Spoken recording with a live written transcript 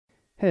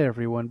Hey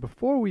everyone,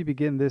 before we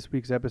begin this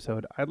week's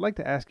episode, I'd like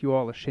to ask you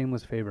all a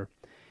shameless favor.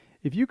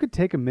 If you could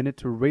take a minute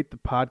to rate the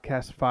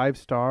podcast 5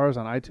 stars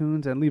on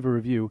iTunes and leave a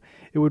review,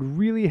 it would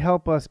really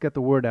help us get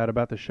the word out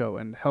about the show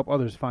and help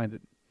others find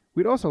it.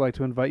 We'd also like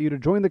to invite you to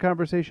join the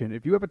conversation.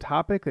 If you have a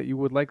topic that you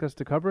would like us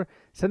to cover,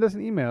 send us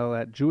an email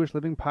at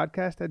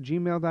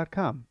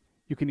jewishlivingpodcast@gmail.com.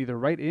 You can either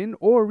write in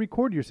or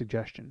record your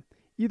suggestion.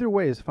 Either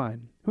way is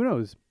fine. Who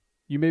knows?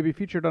 You may be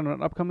featured on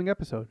an upcoming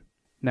episode.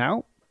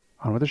 Now,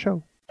 on with the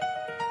show.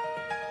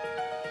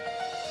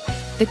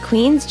 The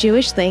Queen's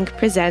Jewish Link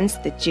presents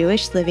the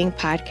Jewish Living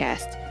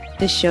Podcast,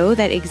 the show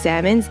that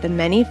examines the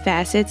many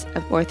facets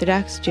of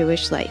Orthodox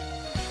Jewish life.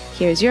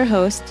 Here's your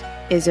host,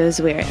 Izzo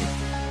Zwirin.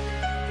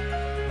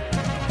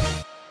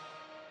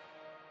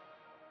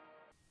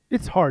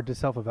 It's hard to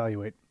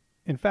self-evaluate.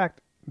 In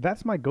fact,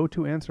 that's my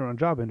go-to answer on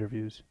job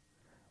interviews.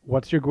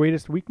 What's your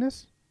greatest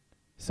weakness?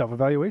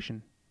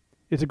 Self-evaluation.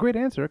 It's a great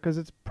answer because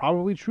it's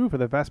probably true for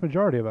the vast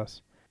majority of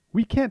us.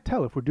 We can't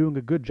tell if we're doing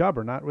a good job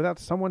or not without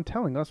someone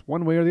telling us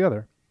one way or the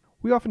other.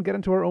 We often get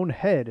into our own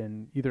head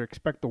and either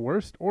expect the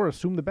worst or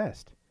assume the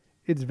best.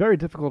 It's very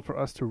difficult for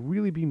us to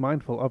really be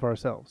mindful of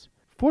ourselves.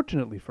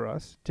 Fortunately for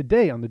us,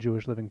 today on the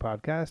Jewish Living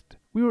Podcast,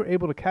 we were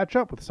able to catch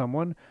up with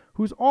someone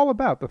who's all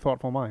about the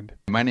thoughtful mind.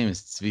 My name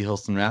is Tzvi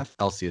Hilsenrath,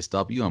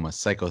 LCSW. I'm a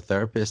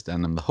psychotherapist,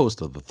 and I'm the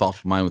host of the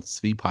Thoughtful Mind with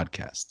Tzvi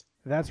podcast.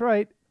 That's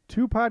right,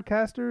 2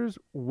 podcasters,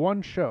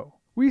 1 show.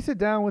 We sit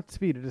down with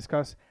Tzvi to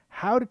discuss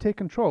how to take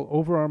control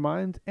over our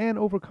minds and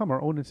overcome our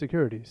own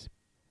insecurities.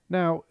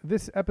 Now,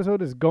 this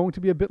episode is going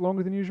to be a bit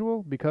longer than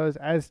usual because,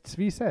 as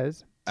Tzvi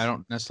says, I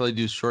don't necessarily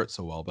do short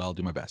so well, but I'll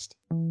do my best.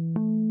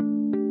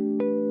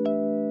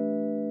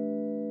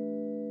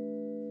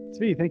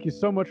 Tzvi, thank you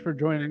so much for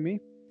joining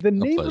me. The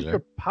name of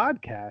your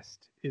podcast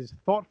is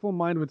Thoughtful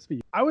Mind with Tzvi.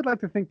 I would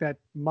like to think that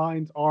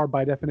minds are,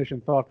 by definition,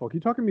 thoughtful. Can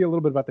you talk to me a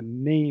little bit about the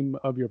name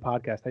of your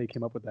podcast, how you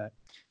came up with that?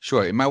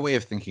 Sure. In my way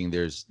of thinking,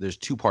 there's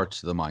 2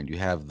 parts to the mind. You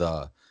have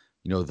the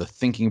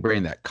thinking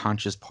brain, that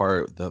conscious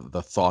part,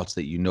 the thoughts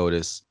that you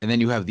notice, and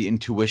then you have the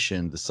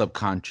intuition, the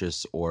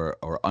subconscious or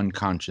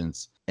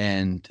unconscious.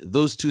 And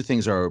those 2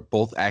 things are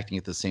both acting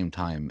at the same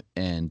time,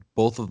 and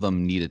both of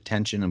them need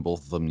attention and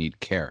both of them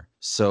need care.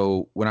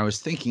 So when I was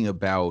thinking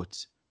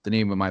about the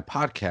name of my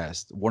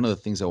podcast, one of the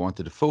things I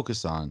wanted to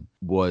focus on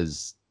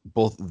was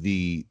both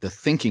the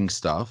thinking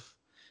stuff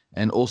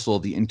and also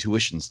the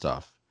intuition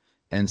stuff.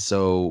 And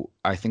so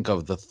I think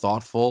of the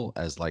thoughtful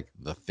as like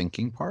the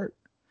thinking part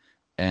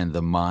and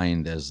the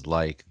mind as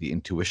like the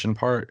intuition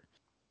part.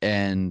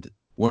 And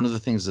one of the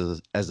things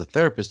as a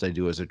therapist I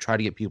do is I try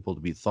to get people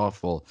to be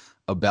thoughtful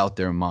about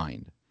their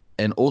mind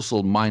and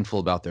also mindful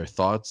about their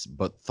thoughts,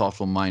 but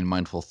thoughtful mind,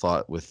 mindful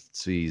thought with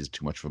Tzvi is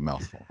too much of a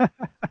mouthful.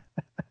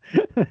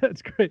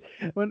 That's great.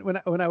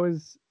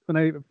 When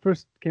I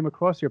first came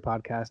across your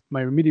podcast,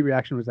 my immediate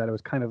reaction was that it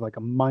was kind of like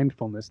a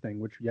mindfulness thing,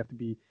 which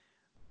you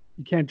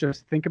can't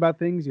just think about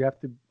things. You have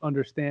to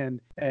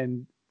understand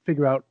and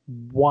figure out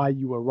why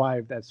you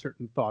arrived at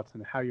certain thoughts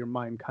and how your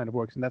mind kind of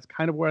works. And that's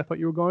kind of where I thought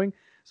you were going.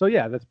 So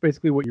yeah, that's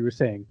basically what you were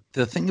saying.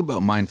 The thing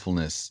about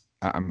mindfulness,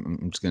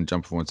 I'm just going to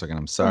jump for 1 second.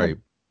 I'm sorry.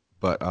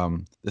 But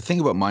the thing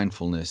about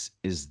mindfulness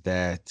is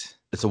that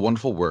it's a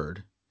wonderful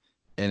word.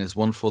 And it's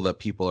wonderful that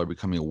people are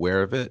becoming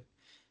aware of it,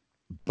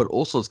 but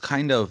also it's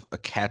kind of a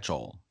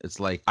catch-all. It's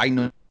like, I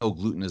know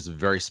gluten is a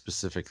very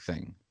specific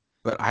thing,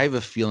 but I have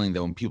a feeling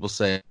that when people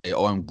say,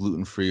 oh, I'm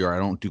gluten-free or I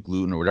don't do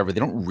gluten or whatever,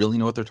 they don't really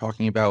know what they're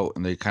talking about.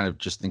 And they kind of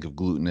just think of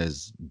gluten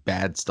as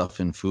bad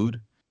stuff in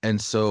food. And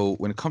so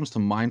when it comes to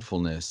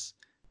mindfulness,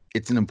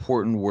 it's an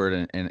important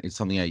word and it's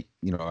something I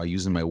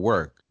use in my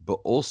work, but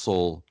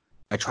also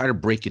I try to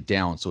break it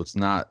down so it's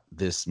not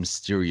this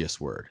mysterious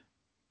word.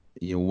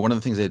 One of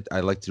the things that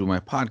I like to do in my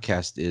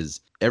podcast is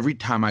every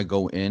time I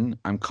go in,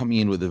 I'm coming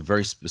in with a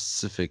very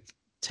specific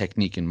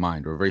technique in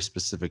mind or a very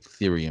specific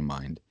theory in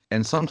mind.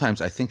 And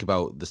sometimes I think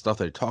about the stuff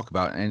that I talk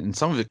about, and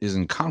some of it is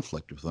in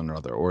conflict with one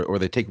another, or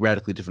they take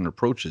radically different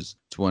approaches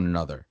to one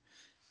another.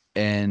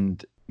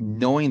 And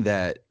knowing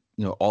that,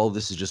 all of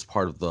this is just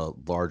part of the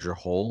larger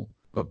whole,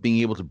 but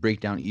being able to break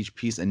down each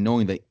piece and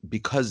knowing that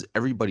because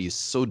everybody is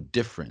so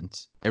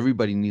different,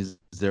 everybody needs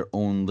their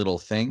own little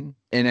thing.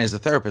 And as a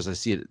therapist, I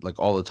see it like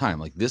all the time.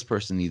 Like this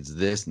person needs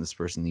this and this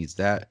person needs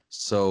that.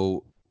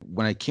 So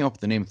when I came up with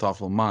the name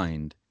Thoughtful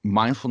Mind,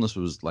 mindfulness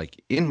was like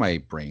in my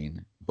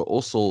brain, but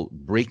also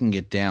breaking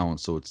it down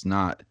so it's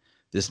not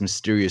this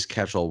mysterious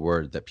catch-all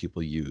word that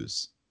people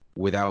use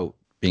without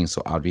being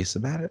so obvious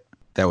about it.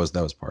 That was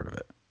part of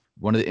it.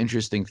 One of the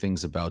interesting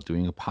things about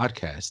doing a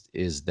podcast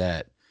is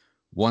that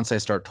once I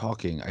start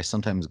talking, I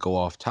sometimes go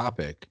off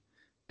topic,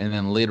 and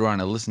then later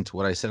on I listen to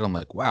what I said. I'm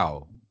like,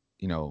 wow,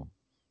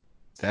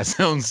 that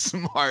sounds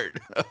smart.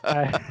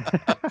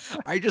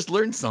 I just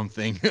learned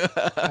something.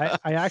 I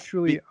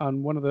actually,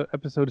 on one of the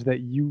episodes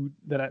not you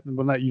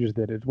just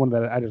did, it's one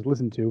that I just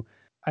listened to,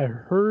 I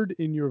heard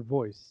in your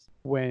voice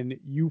when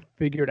you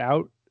figured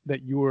out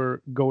that you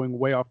were going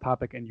way off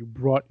topic and you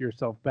brought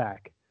yourself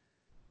back.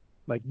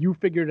 Like you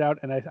figured out,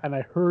 and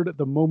I heard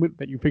the moment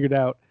that you figured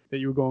out that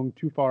you were going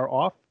too far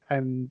off,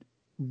 and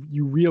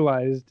you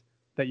realized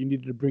that you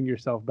needed to bring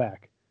yourself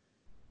back,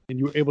 and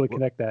you were able to Well,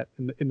 connect that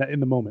in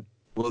the moment.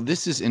 well,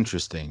 this is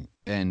interesting,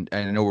 and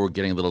I know we're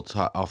getting a little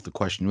off the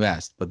question you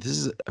asked, but this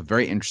is a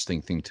very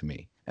interesting thing to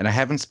me, and I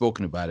haven't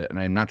spoken about it, and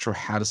I'm not sure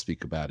how to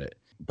speak about it,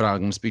 but I'm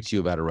going to speak to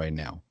you about it right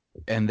now.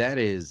 And that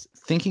is,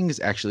 thinking is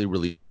actually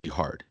really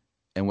hard.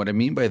 And what I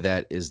mean by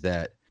that is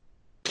that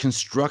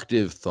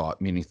constructive thought,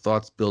 meaning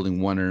thoughts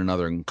building one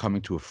another and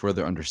coming to a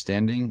further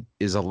understanding,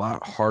 is a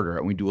lot harder,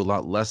 and we do a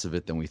lot less of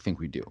it than we think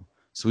we do.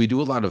 So we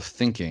do a lot of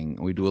thinking,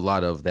 and we do a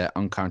lot of that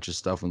unconscious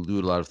stuff, and we do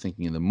a lot of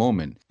thinking in the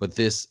moment. But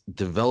this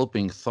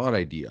developing thought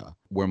idea,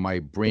 where my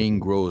brain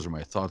grows or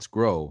my thoughts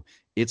grow,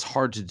 it's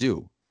hard to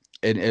do.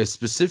 And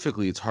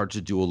specifically, it's hard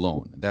to do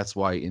alone. That's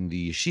why in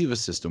the yeshiva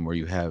system, where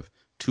you have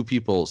two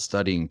people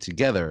studying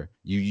together,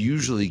 you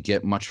usually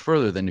get much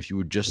further than if you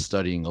were just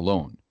studying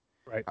alone,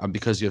 Right.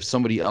 because you have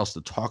somebody else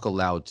to talk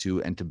aloud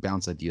to and to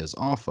bounce ideas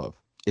off of.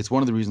 It's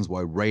one of the reasons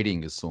why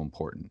writing is so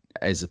important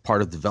as a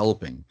part of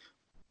developing.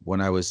 When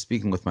I was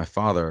speaking with my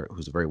father,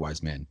 who's a very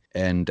wise man,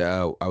 and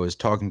I was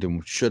talking to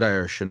him, should I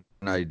or should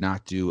I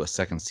not do a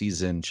second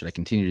season? Should I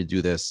continue to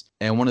do this?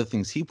 And one of the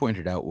things he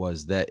pointed out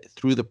was that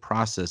through the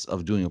process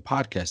of doing a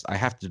podcast, I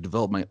have to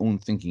develop my own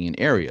thinking in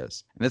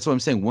areas. And that's what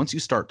I'm saying. Once you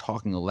start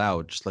talking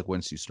aloud, just like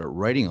once you start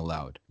writing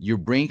aloud, your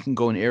brain can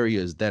go in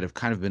areas that have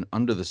kind of been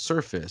under the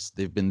surface.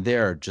 They've been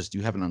there, just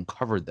you haven't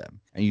uncovered them.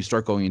 And you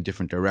start going in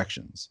different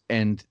directions.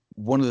 And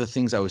one of the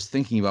things I was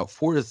thinking about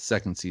for the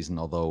second season,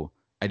 although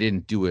I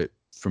didn't do it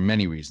for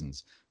many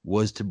reasons,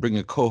 was to bring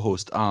a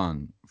co-host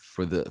on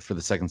for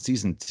the second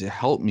season to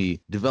help me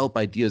develop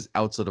ideas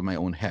outside of my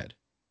own head.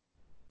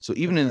 So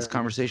even in this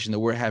conversation that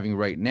we're having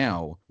right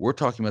now, we're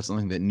talking about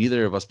something that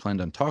neither of us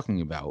planned on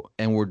talking about,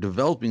 and we're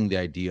developing the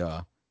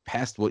idea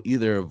past what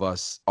either of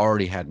us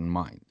already had in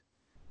mind.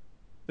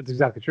 That's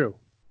exactly true.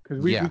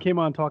 Because we Yeah. came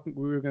on talking,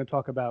 we were going to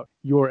talk about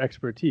your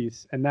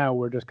expertise, and now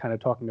we're just kind of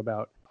talking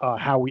about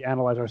how we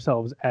analyze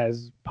ourselves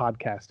as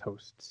podcast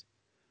hosts.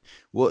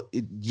 Well,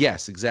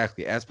 yes,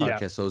 exactly. As Yeah.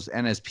 podcast hosts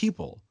and as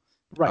people,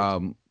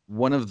 Right.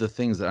 one of the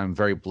things that I'm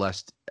very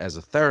blessed as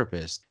a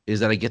therapist is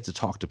that I get to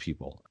talk to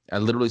people. I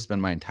literally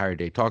spend my entire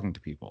day talking to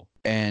people.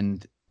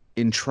 And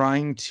in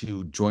trying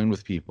to join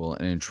with people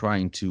and in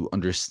trying to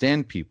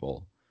understand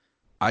people,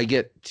 I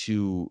get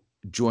to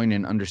join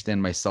and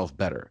understand myself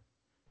better.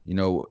 You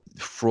know,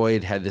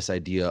 Freud had this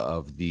idea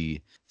of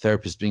the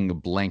therapist being a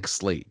blank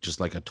slate,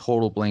 just like a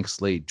total blank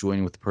slate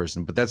joining with the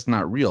person. But that's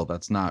not real.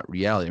 That's not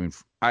reality. I mean,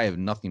 I have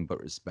nothing but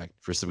respect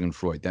for Sigmund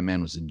Freud. That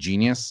man was a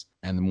genius.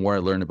 And the more I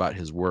learned about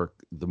his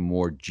work, the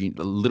more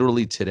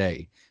literally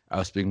today, I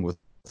was speaking with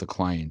a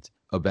client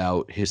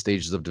about his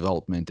stages of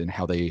development and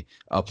how they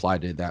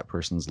applied to that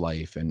person's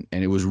life. And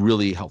it was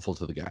really helpful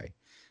to the guy.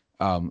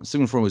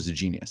 Sigmund Freud was a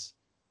genius.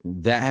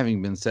 That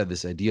having been said,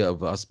 this idea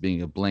of us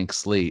being a blank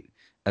slate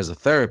as a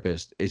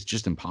therapist, it's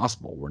just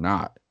impossible. We're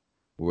not.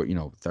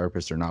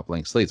 Therapists are not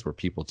blank slates. We're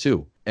people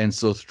too. And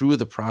so through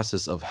the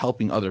process of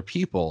helping other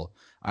people,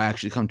 I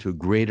actually come to a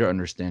greater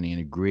understanding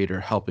and a greater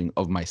helping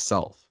of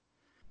myself.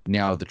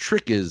 Now, the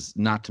trick is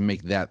not to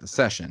make that the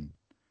session.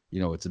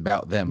 It's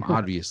about them,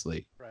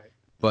 obviously.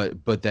 Right.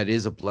 But that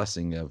is a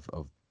blessing of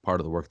part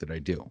of the work that I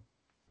do.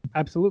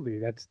 Absolutely.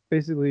 That's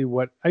basically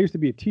what I used to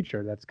be a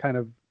teacher. That's kind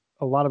of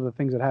a lot of the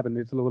things that happen.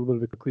 It's a little bit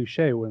of a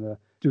cliche when the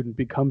student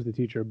becomes the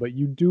teacher, but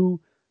you do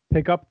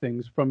pick up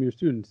things from your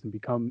students and you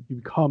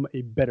become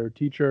a better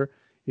teacher.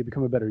 You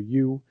become a better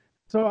you.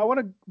 So I want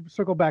to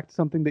circle back to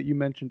something that you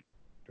mentioned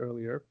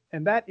earlier,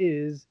 and that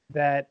is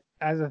that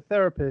as a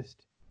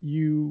therapist,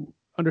 you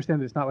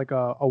understand that it's not like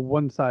a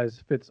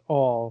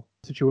one-size-fits-all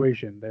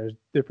situation. There's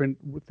different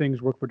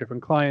things work for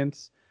different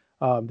clients,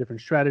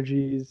 different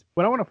strategies.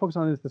 What I want to focus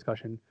on in this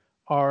discussion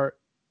are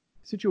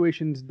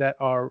situations that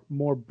are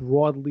more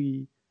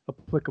broadly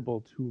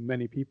applicable to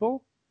many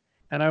people.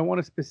 And I want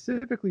to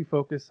specifically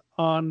focus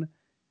on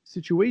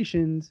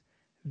situations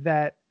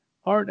that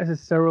aren't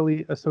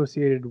necessarily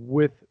associated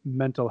with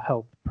mental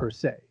health per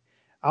se.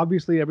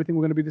 Obviously, everything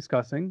we're going to be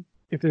discussing,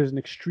 if there's an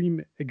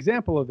extreme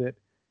example of it,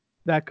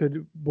 that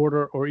could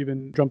border or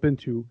even jump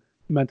into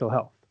mental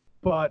health.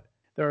 But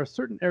there are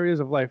certain areas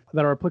of life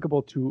that are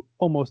applicable to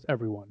almost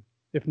everyone,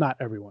 if not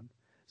everyone.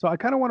 So I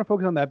kind of want to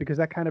focus on that because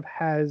that kind of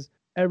has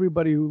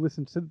everybody who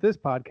listens to this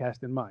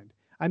podcast in mind.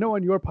 I know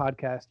on your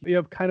podcast, you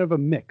have kind of a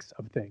mix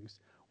of things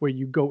where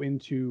you go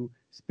into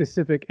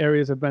specific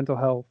areas of mental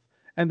health,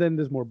 and then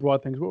there's more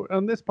broad things.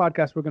 On this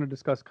podcast, we're going to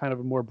discuss kind of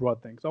a more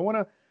broad thing. So I want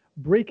to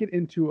break it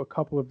into a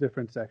couple of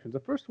different sections. The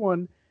first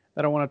one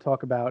that I want to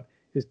talk about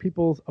is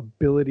people's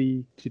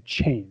ability to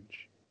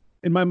change.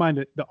 In my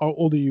mind, the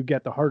older you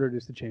get, the harder it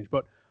is to change.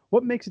 But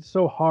what makes it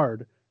so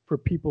hard for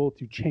people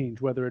to change,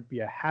 whether it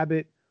be a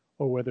habit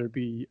or whether it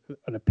be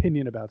an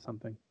opinion about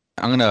something?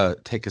 I'm going to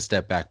take a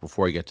step back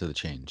before I get to the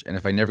change. And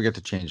if I never get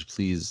to change,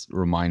 please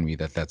remind me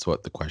that that's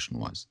what the question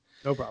was.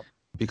 No problem.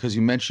 Because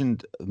you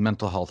mentioned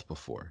mental health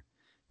before.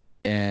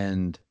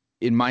 And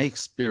in my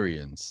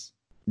experience,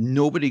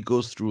 nobody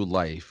goes through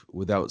life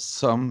without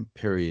some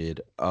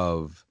period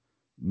of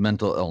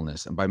mental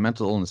illness. And by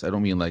mental illness, I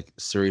don't mean like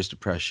serious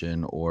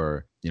depression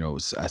or,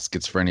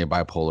 schizophrenia,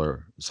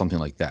 bipolar, something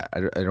like that.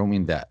 I don't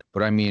mean that.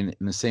 But I mean,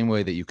 in the same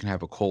way that you can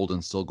have a cold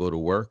and still go to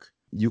work,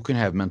 you can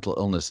have mental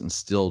illness and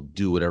still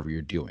do whatever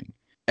you're doing.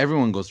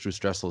 Everyone goes through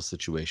stressful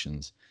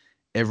situations.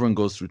 Everyone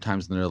goes through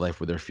times in their life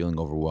where they're feeling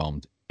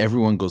overwhelmed.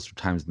 Everyone goes through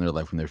times in their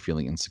life when they're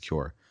feeling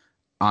insecure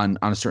on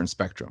a certain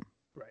spectrum.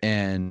 Right.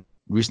 And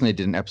recently I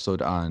did an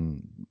episode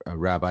on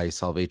Rabbi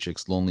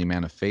Soloveitchik's Lonely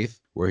Man of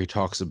Faith, where he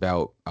talks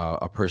about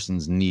a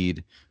person's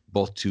need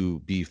both to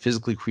be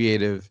physically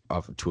creative,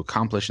 to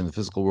accomplish in the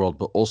physical world,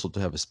 but also to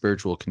have a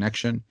spiritual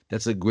connection.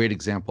 That's a great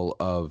example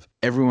of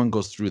everyone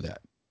goes through that.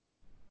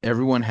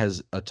 Everyone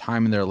has a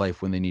time in their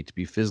life when they need to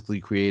be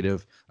physically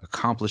creative,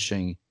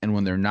 accomplishing, and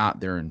when they're not,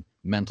 they're in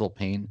mental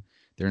pain,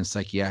 they're in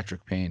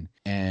psychiatric pain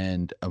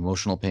and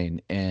emotional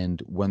pain.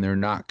 And when they're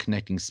not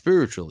connecting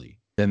spiritually,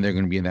 then they're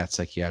going to be in that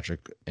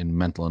psychiatric and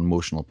mental and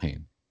emotional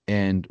pain.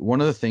 And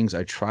one of the things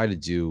I try to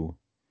do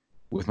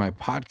with my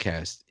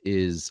podcast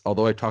is,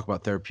 although I talk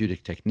about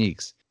therapeutic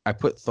techniques, I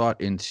put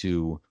thought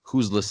into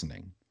who's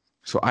listening.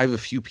 So I have a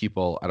few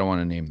people, I don't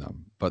want to name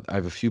them, but I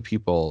have a few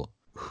people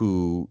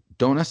who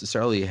don't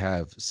necessarily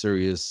have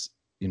serious,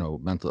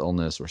 mental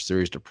illness or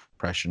serious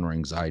depression or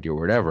anxiety or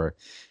whatever.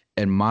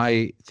 And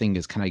my thing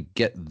is, can I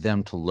get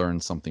them to learn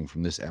something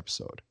from this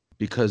episode?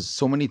 Because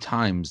so many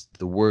times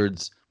the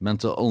words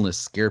mental illness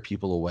scare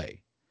people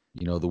away.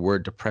 The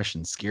word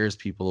depression scares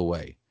people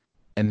away.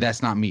 And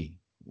that's not me.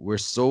 We're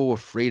so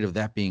afraid of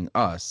that being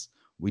us.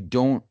 We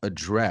don't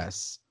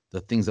address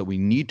the things that we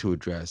need to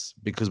address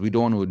because we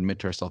don't want to admit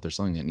to ourselves there's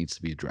something that needs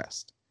to be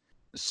addressed.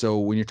 So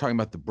when you're talking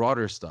about the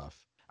broader stuff,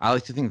 I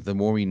like to think that the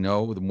more we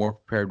know, the more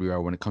prepared we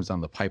are when it comes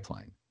down the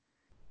pipeline,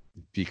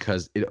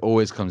 because it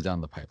always comes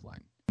down the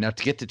pipeline. Now,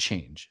 to get to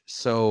change.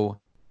 So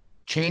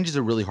change is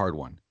a really hard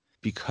one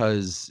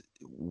because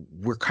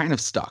we're kind of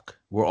stuck.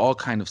 We're all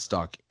kind of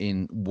stuck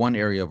in one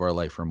area of our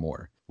life or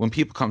more. When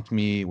people come to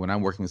me, when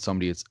I'm working with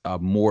somebody, it's a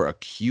more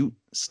acute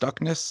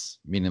stuckness,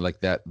 meaning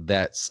like that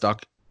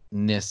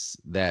stuckness,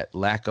 that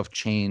lack of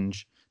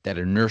change, that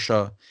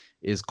inertia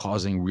is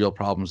causing real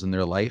problems in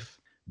their life.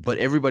 But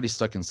everybody's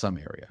stuck in some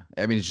area.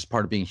 I mean, it's just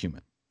part of being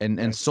human.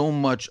 And so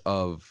much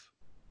of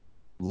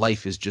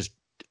life is just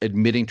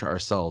admitting to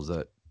ourselves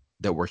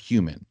that we're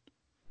human.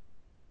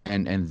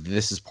 And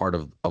this is part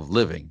of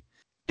living.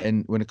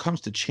 And when it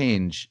comes to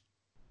change,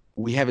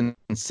 we have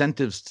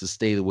incentives to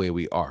stay the way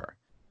we are.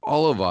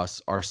 All of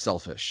us are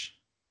selfish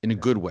in a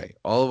good way.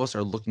 All of us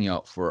are looking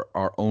out for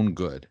our own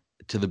good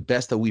to the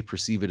best that we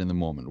perceive it in the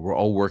moment. We're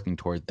all working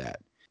toward that.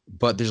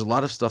 But there's a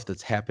lot of stuff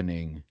that's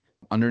happening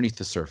underneath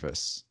the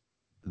surface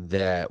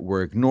that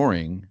we're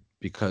ignoring,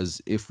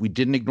 because if we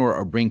didn't ignore it,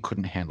 our brain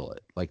couldn't handle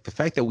it. Like the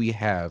fact that we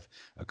have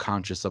a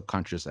conscious,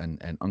 subconscious,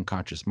 and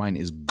unconscious mind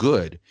is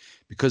good,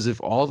 because if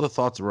all the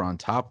thoughts were on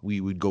top, we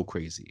would go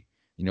crazy.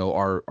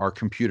 Our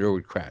computer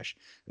would crash.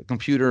 The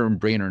computer and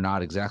brain are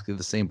not exactly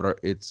the same, but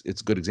it's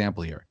a good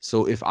example here.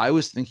 So if I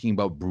was thinking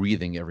about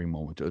breathing every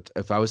moment,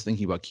 if I was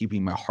thinking about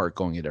keeping my heart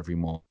going at every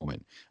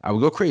moment, I would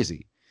go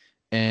crazy.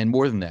 And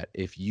more than that,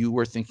 if you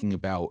were thinking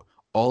about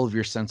all of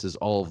your senses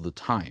all of the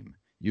time,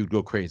 you'd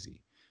go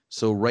crazy.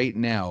 So right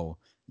now,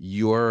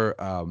 you're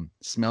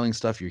smelling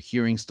stuff, you're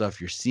hearing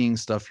stuff, you're seeing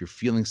stuff, you're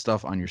feeling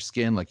stuff on your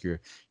skin, like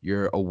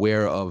you're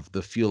aware of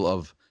the feel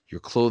of your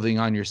clothing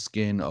on your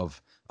skin,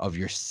 of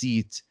your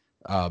seat,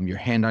 your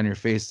hand on your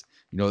face,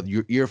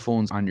 your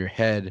earphones on your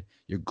head,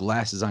 your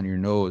glasses on your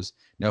nose.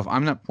 Now, if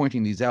I'm not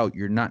pointing these out,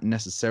 you're not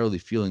necessarily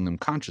feeling them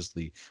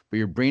consciously, but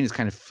your brain is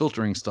kind of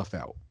filtering stuff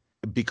out.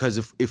 Because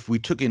if we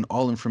took in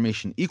all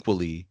information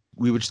equally,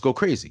 we would just go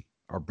crazy.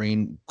 Our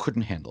brain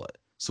couldn't handle it.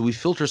 So we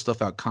filter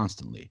stuff out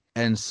constantly.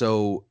 And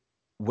so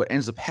what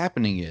ends up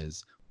happening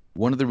is,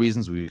 one of the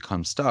reasons we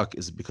become stuck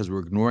is because we're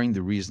ignoring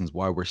the reasons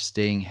why we're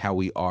staying how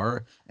we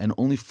are and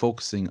only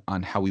focusing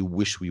on how we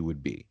wish we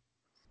would be.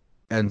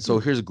 And so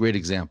here's a great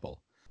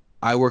example.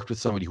 I worked with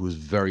somebody who was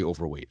very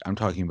overweight. I'm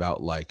talking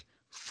about like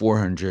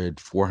 400,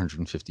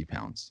 450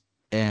 pounds.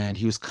 And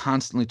he was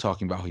constantly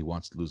talking about how he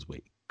wants to lose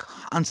weight,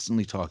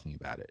 constantly talking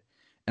about it.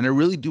 And I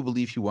really do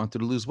believe he wanted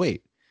to lose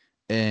weight.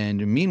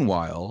 And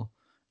meanwhile,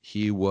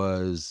 he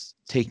was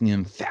taking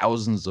in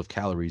thousands of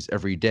calories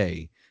every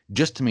day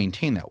just to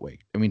maintain that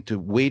weight. I mean, to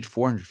weigh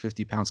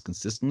 450 pounds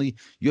consistently,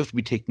 you have to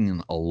be taking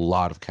in a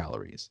lot of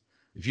calories.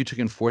 If you took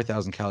in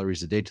 4,000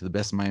 calories a day, to the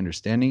best of my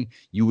understanding,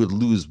 you would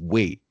lose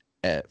weight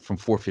from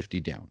 450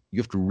 down. You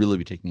have to really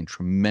be taking in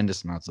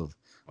tremendous amounts of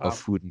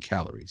food and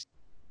calories.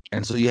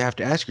 And so you have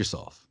to ask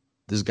yourself,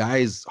 this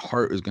guy's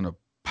heart is going to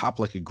pop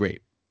like a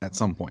grape at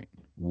some point.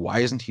 Why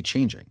isn't he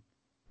changing?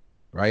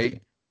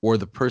 Right? Or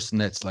the person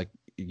that's like,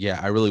 yeah,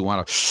 I really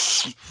want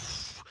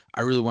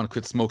to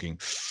quit smoking.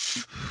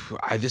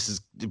 This is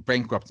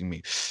bankrupting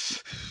me.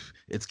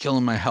 It's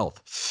killing my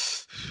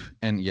health.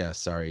 And yeah,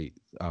 sorry,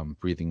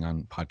 breathing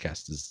on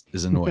podcast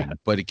is annoying,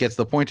 but it gets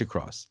the point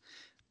across.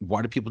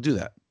 Why do people do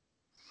that?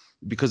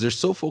 Because they're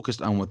so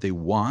focused on what they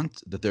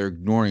want that they're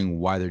ignoring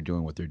why they're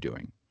doing what they're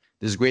doing.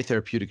 There's a great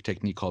therapeutic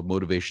technique called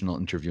motivational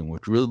interviewing,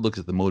 which really looks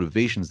at the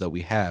motivations that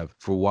we have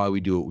for why we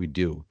do what we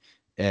do.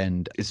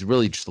 And it's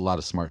really just a lot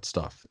of smart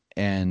stuff.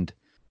 And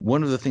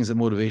one of the things that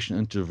motivational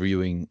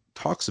interviewing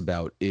talks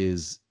about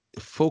is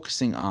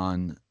focusing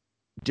on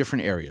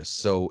different areas.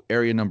 So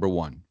area number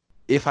one,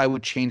 if I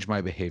would change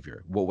my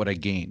behavior, what would I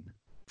gain?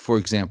 For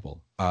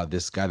example,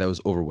 this guy that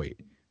was overweight.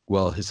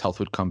 Well, his health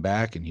would come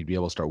back and he'd be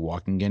able to start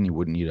walking again. He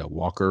wouldn't need a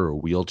walker or a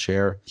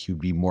wheelchair. He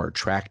would be more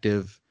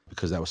attractive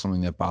because that was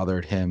something that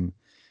bothered him.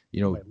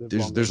 You know,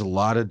 there's a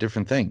lot of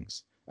different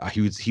things.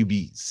 He'd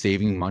be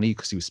saving money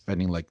because he was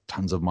spending like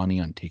tons of money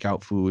on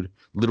takeout food,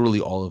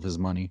 literally all of his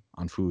money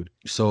on food.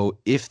 So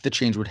if the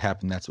change would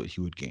happen, that's what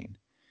he would gain.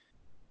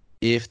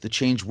 If the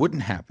change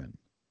wouldn't happen,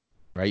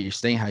 right? You're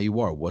staying how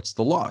you are. What's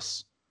the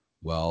loss?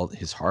 Well,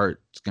 his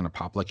heart's gonna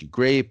pop like a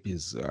grape.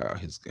 His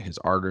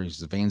arteries,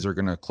 his veins are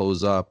gonna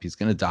close up. He's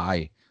gonna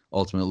die.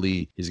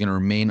 Ultimately, he's gonna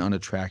remain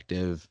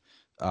unattractive.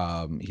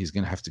 He's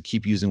gonna have to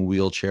keep using a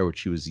wheelchair,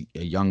 which he was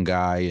a young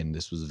guy, and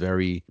this was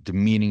very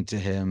demeaning to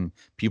him.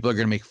 People are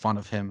gonna make fun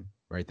of him,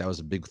 right? That was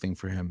a big thing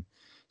for him.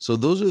 So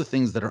those are the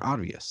things that are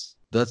obvious.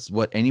 That's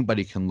what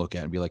anybody can look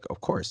at and be like,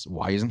 of course,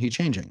 why isn't he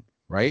changing,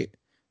 right?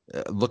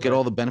 Look at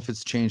all the benefits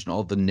to change and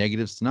all the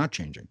negatives to not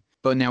changing.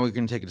 But now we're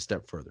going to take it a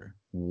step further.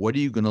 What are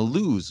you going to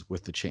lose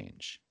with the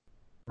change,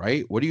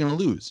 right? What are you going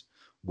to lose?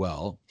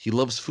 Well, he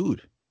loves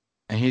food,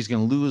 and he's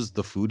going to lose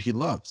the food he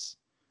loves.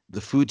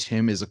 The food to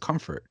him is a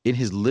comfort. In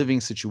his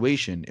living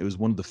situation, it was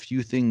one of the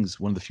few things,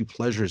 one of the few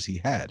pleasures he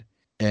had.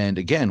 And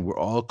again, we're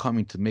all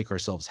coming to make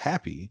ourselves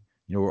happy.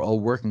 You know, we're all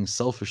working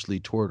selfishly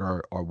toward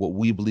our what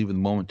we believe in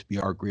the moment to be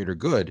our greater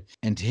good.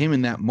 And to him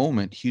in that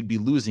moment, he'd be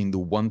losing the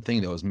one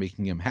thing that was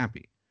making him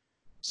happy.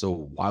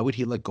 So why would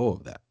he let go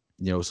of that?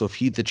 You know, so if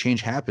the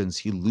change happens,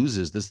 he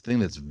loses this thing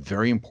that's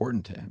very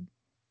important to him.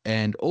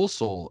 And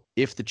also,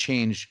 if the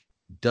change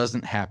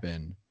doesn't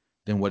happen,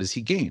 then what does he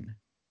gain?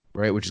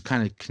 Right? Which is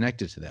kind of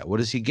connected to that. What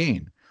does he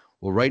gain?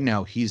 Well, right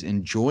now he's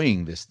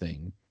enjoying this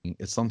thing.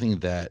 It's something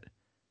that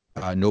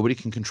nobody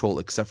can control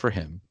except for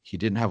him. He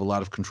didn't have a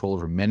lot of control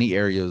over many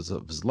areas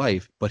of his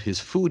life, but his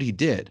food he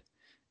did.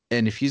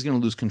 And if he's going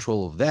to lose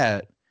control of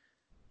that,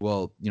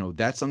 well, you know,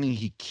 that's something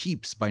he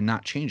keeps by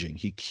not changing.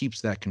 He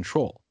keeps that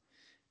control.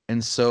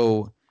 And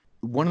so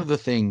one of the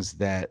things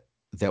that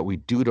we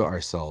do to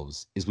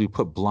ourselves is we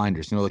put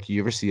blinders. You know, like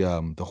you ever see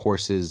the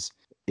horses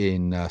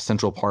in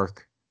Central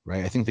Park,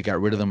 right? I think they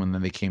got rid of them and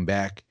then they came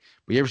back.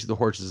 But you ever see the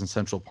horses in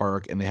Central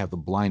Park and they have the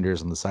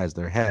blinders on the sides of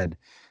their head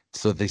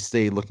so that they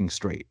stay looking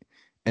straight.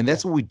 And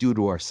that's what we do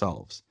to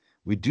ourselves.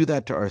 We do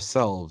that to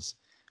ourselves.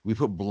 We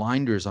put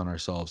blinders on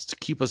ourselves to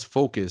keep us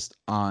focused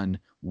on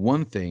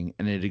one thing,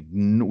 and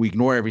we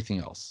ignore everything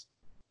else.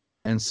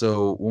 And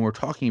so when we're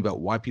talking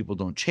about why people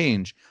don't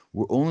change,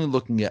 we're only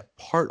looking at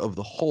part of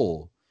the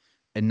whole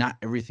and not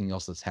everything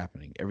else that's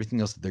happening,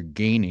 everything else that they're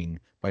gaining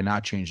by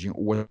not changing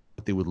or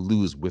what they would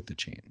lose with the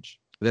change.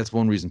 That's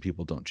one reason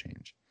people don't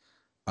change.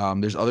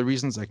 There's other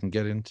reasons I can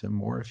get into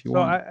more if you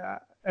want.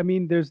 I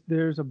mean,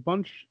 there's a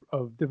bunch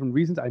of different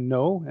reasons I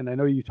know, and I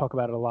know you talk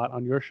about it a lot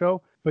on your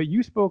show, but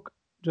you spoke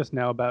just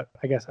now about,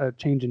 I guess, a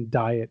change in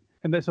diet.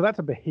 And so that's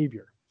a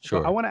behavior.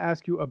 Sure. So I want to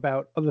ask you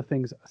about other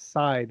things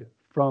aside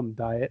from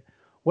diet.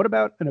 What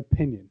about an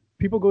opinion?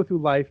 People go through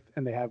life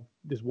and they have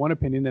this one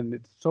opinion, and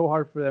it's so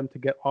hard for them to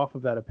get off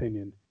of that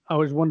opinion. I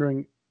was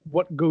wondering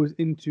what goes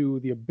into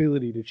the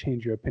ability to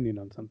change your opinion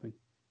on something.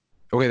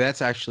 Okay,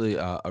 that's actually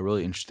a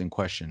really interesting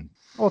question.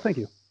 Oh, thank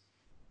you.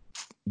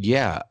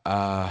 Yeah,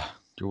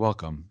 you're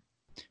welcome.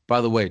 By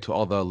the way, to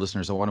all the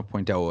listeners, I want to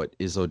point out what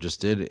Izzo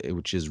just did,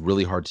 which is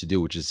really hard to do,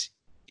 which is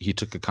he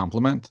took a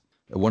compliment.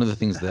 One of the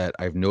things that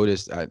I've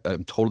noticed,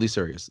 I'm totally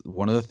serious.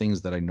 One of the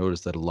things that I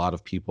noticed that a lot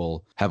of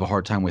people have a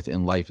hard time with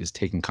in life is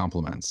taking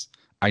compliments.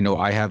 I know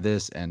I have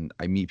this, and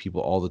I meet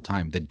people all the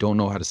time that don't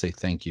know how to say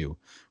thank you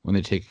when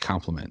they take a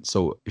compliment.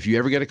 So if you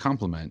ever get a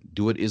compliment,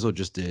 do what Izzo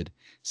just did,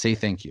 say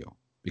thank you.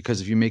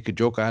 Because if you make a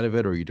joke out of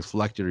it or you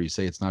deflect it or you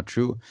say it's not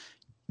true,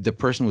 the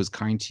person was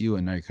kind to you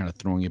and now you're kind of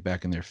throwing it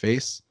back in their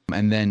face.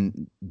 And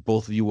then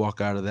both of you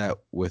walk out of that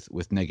with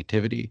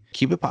negativity.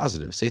 Keep it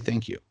positive. Say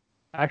thank you.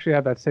 I actually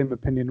have that same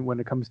opinion when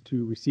it comes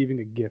to receiving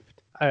a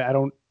gift. I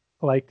don't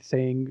like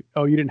saying,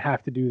 oh, you didn't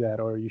have to do that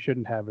or you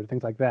shouldn't have, or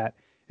things like that.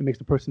 It makes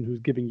the person who's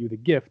giving you the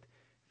gift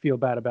feel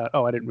bad about,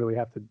 oh, I didn't really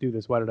have to do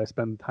this. Why did I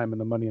spend the time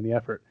and the money and the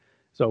effort?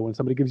 So when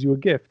somebody gives you a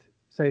gift,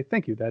 say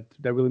thank you. That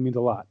really means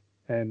a lot.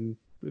 And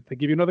if they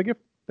give you another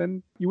gift,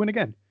 then you win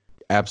again.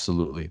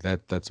 Absolutely.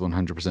 That's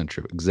 100%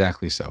 true.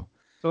 Exactly so.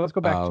 So let's go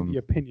back to the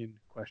opinion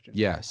question.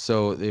 Yeah.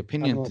 So the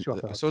opinion,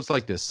 so it's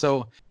like this.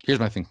 So here's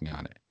my thinking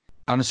on it.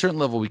 On a certain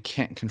level, we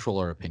can't control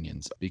our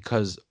opinions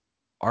because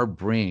our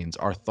brains,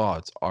 our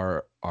thoughts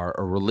are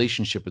a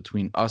relationship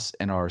between us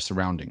and our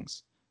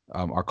surroundings.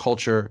 Our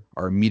culture,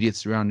 our immediate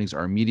surroundings,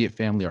 our immediate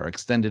family, our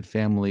extended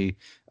family,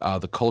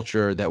 the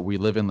culture that we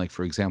live in. Like,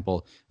 for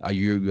example,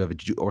 you have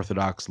a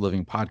Orthodox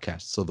living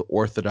podcast. So the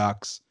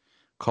Orthodox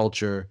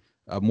culture,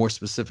 More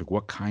specific,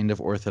 what kind of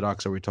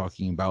Orthodox are we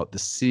talking about? The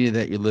city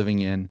that you're living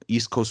in,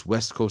 East Coast,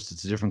 West Coast,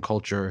 it's a different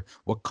culture.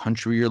 What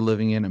country you're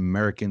living in?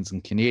 Americans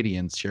and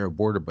Canadians share a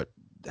border, but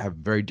have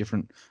very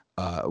different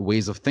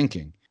ways of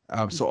thinking.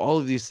 So all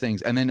of these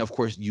things, and then of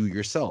course you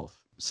yourself.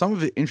 Some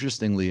of it,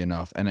 interestingly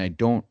enough, and I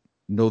don't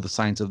know the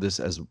science of this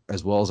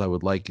as well as I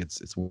would like.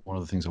 It's one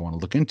of the things I want to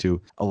look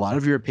into. A lot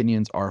of your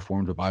opinions are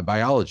formed by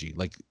biology,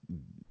 like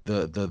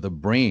the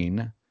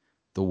brain,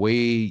 the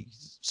way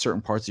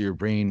certain parts of your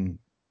brain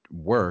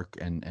work,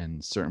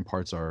 and certain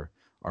parts are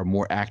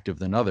more active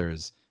than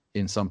others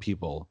in some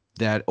people.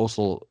 That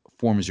also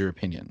forms your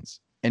opinions.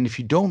 And if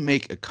you don't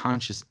make a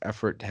conscious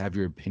effort to have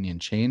your opinion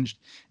changed,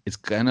 it's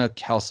gonna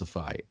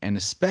calcify, and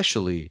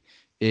especially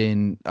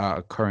in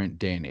current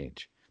day and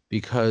age,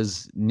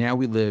 because now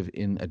we live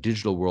in a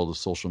digital world of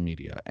social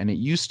media. And it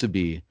used to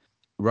be,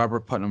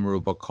 Robert Putnam wrote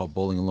a book called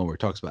Bowling Alone where he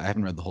talks about, I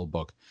haven't read the whole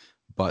book,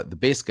 but the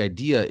basic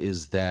idea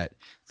is that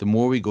the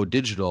more we go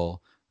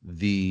digital,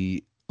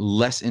 the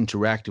less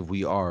interactive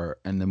we are,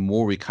 and the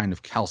more we kind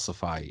of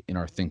calcify in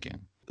our thinking.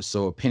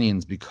 So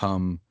opinions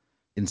become,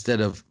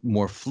 instead of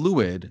more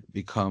fluid,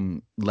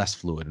 become less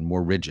fluid and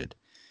more rigid.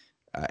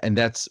 And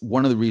that's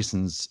one of the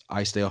reasons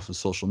I stay off of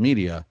social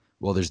media.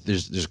 Well,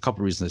 there's a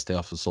couple of reasons I stay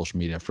off of social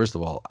media. First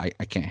of all, I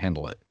can't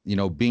handle it.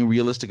 Being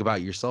realistic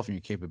about yourself and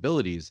your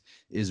capabilities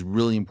is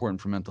really important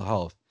for mental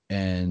health.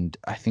 And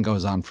I think I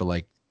was on for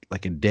like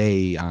a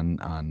day on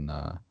I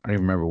don't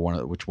even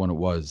remember which one it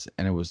was,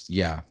 and it was,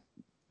 yeah,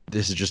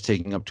 this is just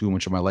taking up too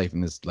much of my life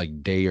in this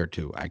like day or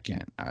two. I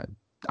can't.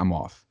 I'm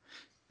off,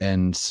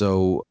 and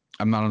so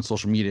I'm not on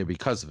social media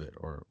because of it,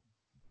 or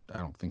I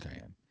don't think I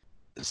am.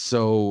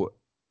 So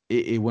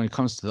when it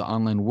comes to the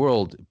online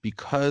world,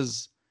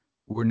 because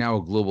we're now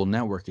a global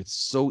network, it's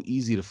so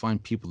easy to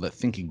find people that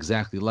think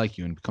exactly like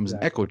you, and it becomes an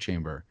echo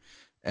chamber.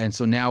 And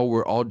so now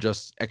we're all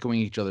just echoing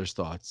each other's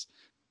thoughts.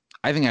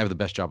 I think I have the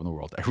best job in the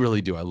world. I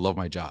really do. I love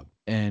my job.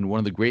 And one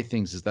of the great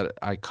things is that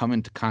I come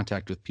into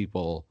contact with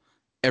people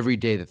every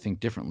day that think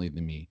differently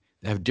than me,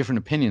 that have different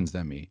opinions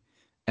than me.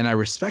 And I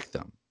respect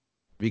them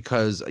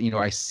because,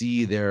 I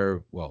see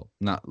their, well,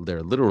 not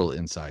their literal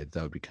insides.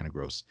 That would be kind of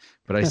gross,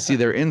 but I see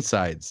their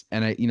insides,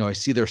 and I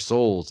see their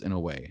souls in a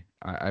way.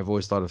 I've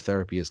always thought of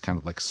therapy as kind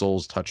of like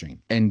souls touching,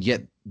 and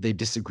yet they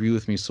disagree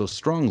with me so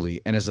strongly.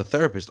 And as a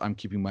therapist, I'm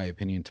keeping my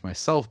opinion to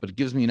myself, but it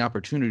gives me an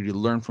opportunity to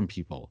learn from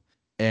people.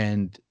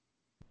 And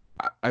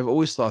I've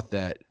always thought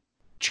that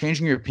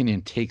changing your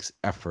opinion takes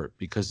effort,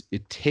 because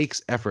it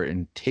takes effort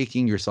in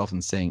taking yourself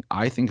and saying,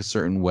 I think a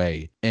certain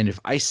way. And if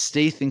I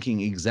stay thinking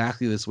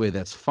exactly this way,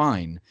 that's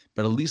fine.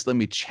 But at least let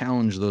me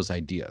challenge those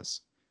ideas.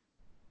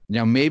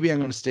 Now, maybe I'm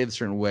going to stay a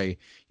certain way.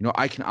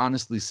 I can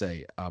honestly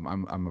say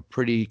I'm a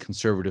pretty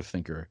conservative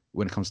thinker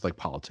when it comes to like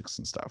politics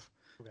and stuff.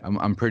 Okay.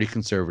 I'm pretty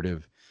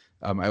conservative.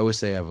 I always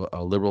say I have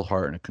a liberal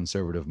heart and a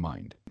conservative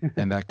mind.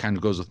 And that kind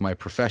of goes with my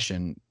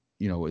profession,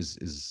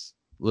 is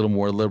a little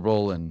more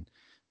liberal, and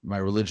my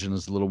religion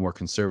is a little more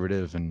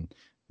conservative. And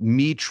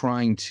me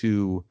trying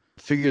to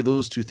figure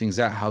those two things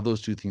out, how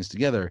those two things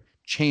together,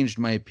 changed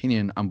my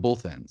opinion on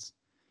both ends.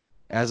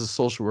 As a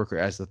social worker,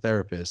 as a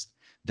therapist,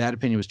 that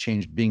opinion was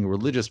changed. Being a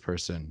religious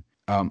person,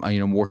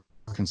 more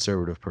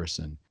conservative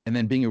person, and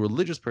then being a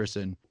religious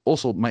person,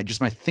 also my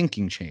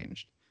thinking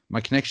changed. My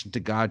connection to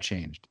God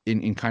changed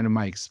in kind of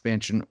my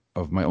expansion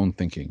of my own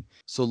thinking.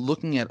 So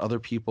looking at other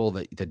people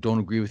that don't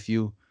agree with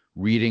you,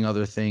 reading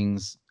other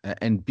things,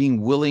 and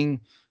being willing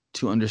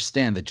to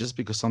understand that just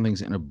because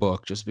something's in a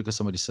book, just because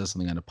somebody says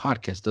something on a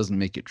podcast, doesn't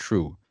make it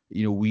true.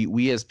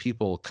 We as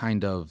people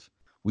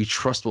we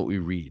trust what we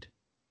read,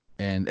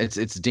 and it's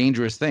a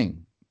dangerous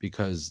thing,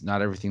 because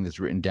not everything that's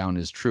written down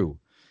is true.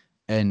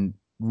 And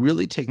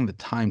really taking the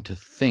time to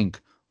think.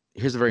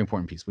 Here's a very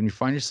important piece: when you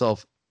find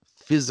yourself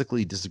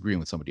physically disagreeing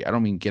with somebody, I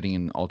don't mean getting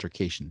in an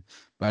altercation,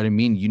 but I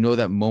mean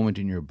that moment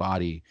in your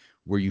body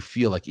where you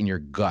feel like in your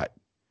gut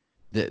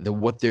that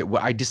what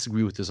I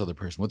disagree with this other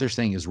person, what they're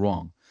saying is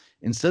wrong.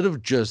 Instead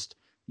of just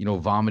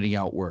vomiting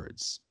out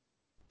words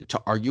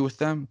to argue with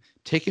them,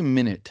 take a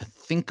minute to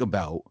think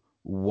about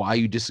why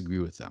you disagree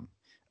with them.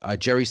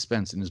 Jerry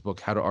Spence, in his book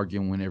How to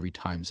Argue and Win Every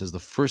Time, says the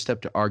first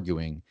step to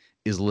arguing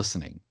is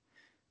listening.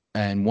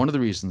 And one of the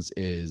reasons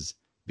is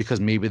because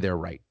maybe they're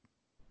right,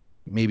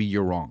 maybe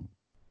you're wrong.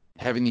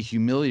 Having the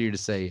humility to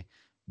say,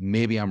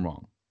 maybe I'm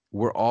wrong.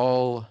 We're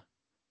all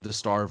the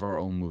star of our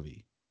own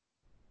movie.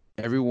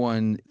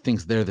 Everyone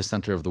thinks they're the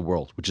center of the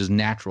world, which is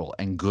natural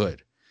and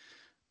good.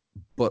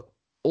 But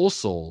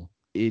also,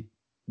 it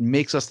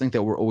makes us think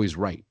that we're always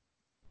right.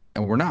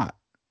 And we're not.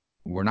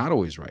 We're not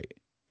always right.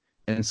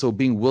 And so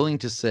being willing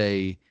to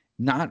say,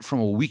 not from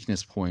a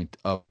weakness point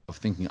of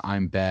thinking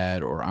I'm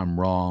bad or I'm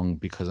wrong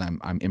because I'm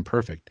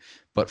imperfect,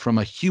 but from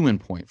a human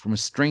point, from a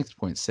strength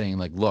point, saying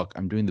like, look,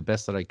 I'm doing the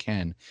best that I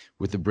can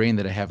with the brain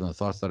that I have and the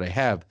thoughts that I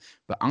have,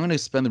 but I'm going to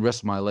spend the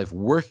rest of my life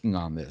working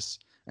on this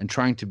and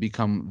trying to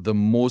become the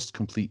most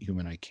complete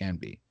human I can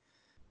be.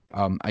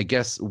 I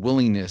guess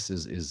willingness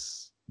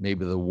is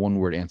maybe the one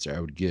word answer I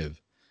would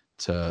give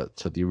to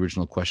the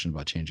original question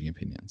about changing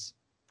opinions.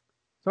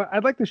 So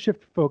I'd like to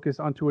shift focus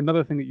onto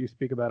another thing that you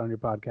speak about on your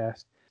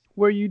podcast,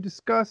 where you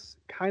discuss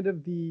kind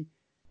of the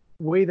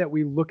way that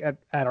we look at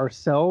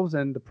ourselves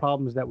and the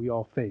problems that we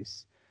all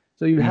face.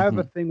 So you have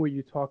a Mm-hmm. thing where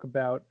you talk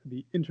about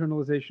the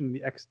internalization and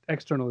the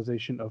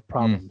externalization of Mm-hmm.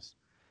 problems.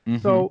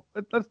 Mm-hmm. So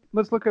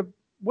let's look at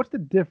what's the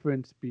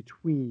difference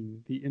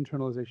between the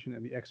internalization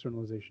and the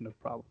externalization of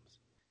problems.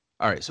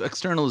 All right. So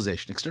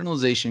externalization.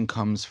 Externalization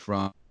comes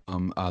from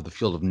the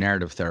field of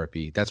narrative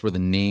therapy. That's where the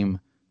name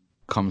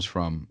comes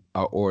from,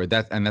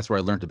 and that's where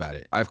I learned about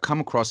it. I've come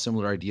across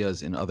similar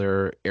ideas in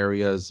other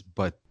areas,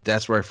 but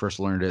that's where I first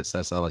learned it. So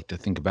that's how I like to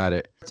think about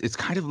it. It's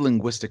kind of a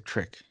linguistic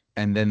trick,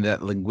 and then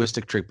that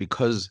linguistic trick,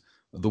 because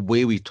the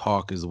way we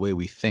talk is the way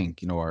we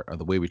think. Or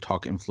the way we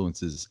talk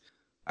influences.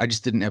 I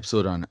just did an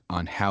episode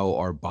on how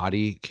our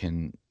body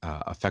can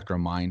affect our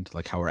mind,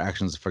 like how our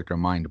actions affect our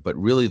mind, but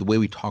really the way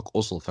we talk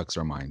also affects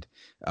our mind.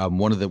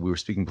 We were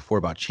speaking before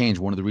about change.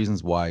 One of the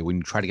reasons why when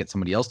you try to get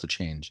somebody else to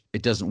change,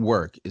 it doesn't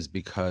work is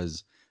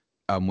because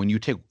when you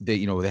take they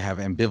have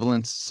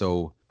ambivalence.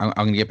 So I'm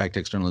going to get back to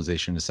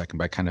externalization in a second,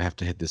 but I kind of have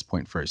to hit this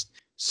point first.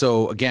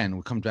 So again,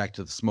 we come back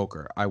to the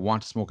smoker. I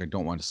want to smoke. I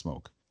don't want to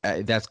smoke.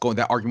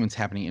 That argument's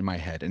happening in my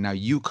head, and now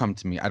you come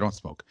to me. I don't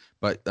smoke,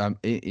 but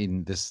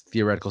in this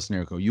theoretical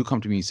scenario, you come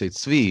to me, you say,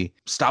 Tzvi,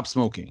 stop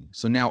smoking.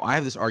 So now I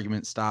have this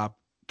argument: stop,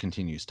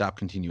 continue,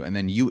 and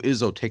then you,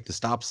 Izzo, take the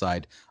stop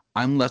side.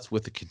 I'm left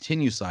with the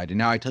continue side, and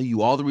now I tell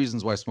you all the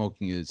reasons why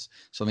smoking is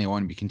something I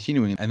want to be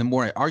continuing. And the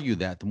more I argue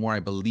that, the more I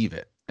believe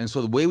it. And so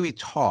the way we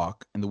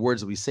talk and the words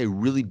that we say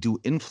really do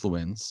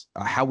influence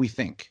how we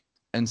think.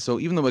 And so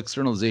even though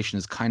externalization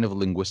is kind of a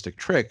linguistic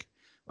trick,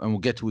 and we'll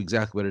get to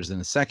exactly what it is in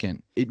a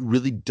second, it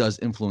really does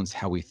influence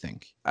how we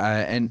think.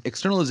 And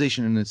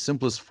externalization in its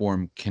simplest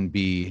form can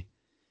be,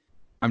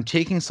 I'm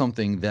taking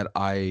something that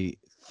I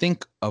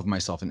think of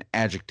myself, an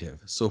adjective.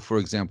 So for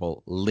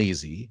example,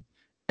 lazy,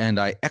 and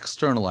I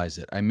externalize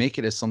it. I make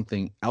it as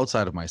something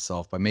outside of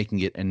myself by making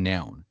it a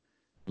noun.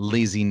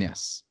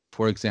 Laziness.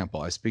 For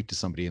example, I speak to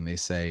somebody and they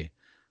say,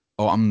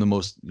 "Oh, I'm the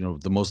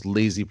most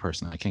lazy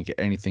person. I can't get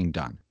anything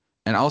done."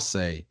 And I'll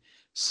say,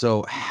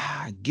 "So,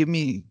 give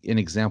me an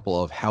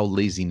example of how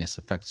laziness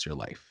affects your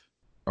life."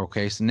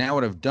 Okay, so now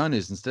what I've done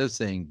is, instead of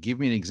saying, "Give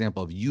me an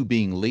example of you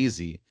being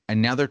lazy,"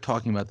 and now they're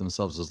talking about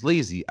themselves as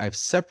lazy, I've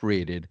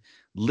separated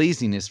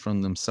laziness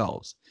from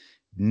themselves.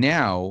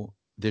 Now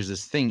there's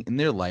this thing in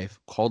their life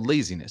called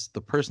laziness.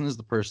 The person is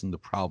the person, the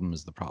problem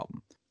is the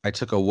problem. I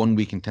took a 1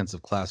 week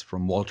intensive class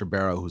from Walter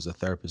Barrow, who's a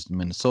therapist in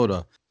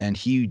Minnesota, and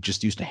he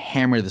just used to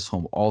hammer this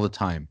home all the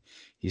time.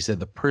 He said,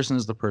 the person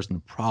is the person, the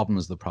problem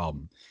is the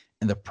problem.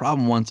 And the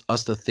problem wants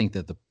us to think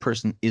that the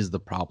person is the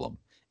problem.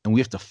 And we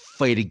have to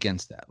fight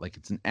against that. Like,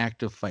 it's an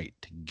active fight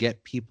to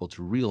get people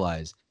to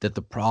realize that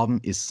the problem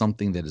is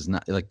something that is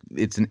not, like,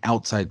 it's an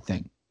outside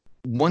thing.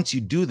 Once you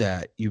do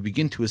that, you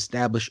begin to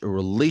establish a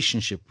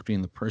relationship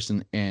between the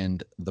person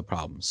and the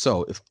problem.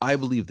 So if I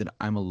believe that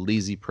I'm a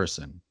lazy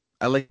person,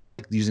 I like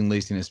using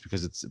laziness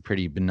because it's a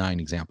pretty benign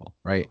example,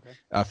 right? Okay.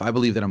 If I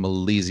believe that I'm a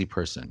lazy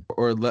person,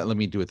 or let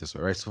me do it this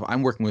way, right? So if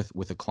I'm working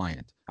with a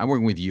client, I'm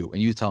working with you, and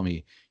you tell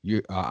me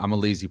I'm a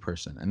lazy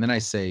person, and then I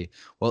say,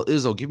 well,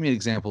 Izzo, give me an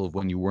example of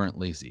when you weren't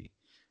lazy,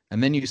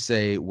 and then you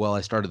say, well,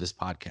 I started this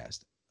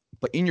podcast,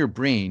 but in your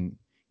brain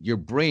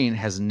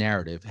has a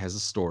narrative, has a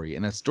story,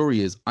 and that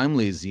story is I'm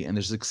lazy, and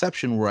there's an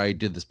exception where I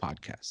did this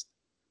podcast,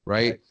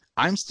 right? Right.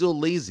 I'm still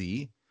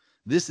lazy.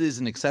 This is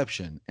an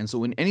exception. And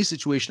so in any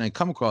situation I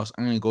come across,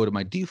 I'm going to go to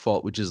my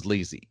default, which is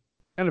lazy.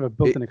 Kind of a It,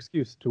 built-in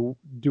excuse to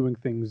doing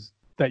things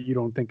that you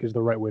don't think is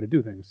the right way to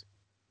do things.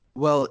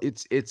 well,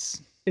 It's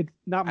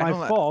not I my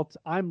don't, fault.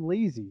 I'm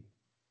lazy.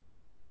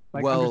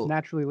 Like, I'm just well,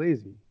 naturally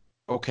lazy.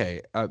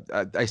 okay.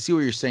 I see what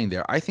you're saying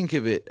there. I think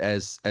of it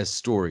as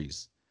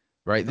stories,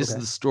 right? This is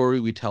Okay. the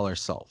story we tell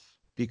ourselves,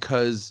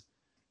 because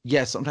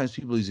yes, sometimes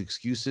people use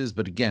excuses,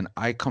 but again,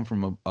 I come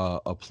from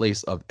a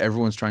place of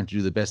everyone's trying to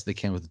do the best they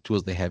can with the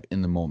tools they have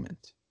in the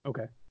moment.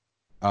 Okay.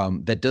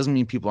 That doesn't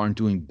mean people aren't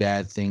doing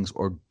bad things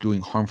or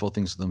doing harmful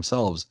things to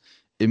themselves.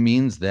 It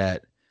means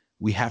that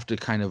we have to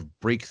kind of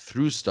break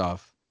through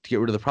stuff to get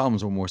rid of the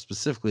problems, or more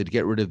specifically, to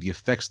get rid of the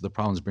effects the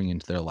problems bring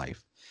into their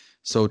life.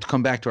 So to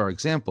come back to our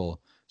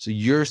example, so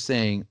you're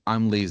saying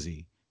I'm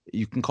lazy.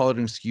 You can call it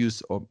an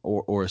excuse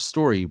or a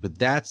story, but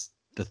that's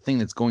the thing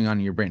that's going on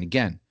in your brain.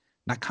 Again,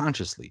 not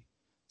consciously,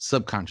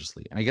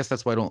 subconsciously. And I guess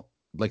that's why I don't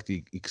like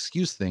the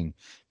excuse thing,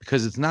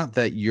 because it's not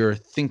that you're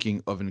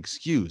thinking of an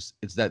excuse.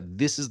 It's that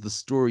this is the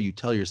story you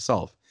tell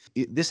yourself.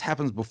 This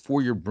happens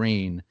before your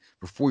brain,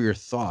 before your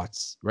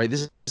thoughts, right?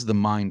 This is the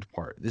mind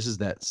part. This is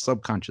that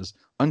subconscious,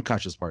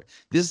 unconscious part.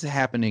 This is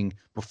happening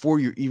before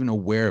you're even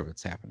aware of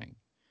it's happening.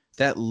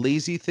 That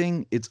lazy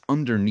thing, it's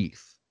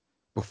underneath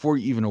before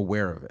you're even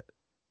aware of it.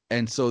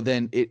 And so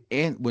then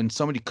and when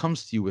somebody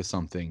comes to you with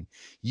something,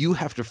 you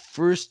have to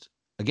first,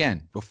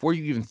 again, before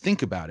you even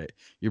think about it,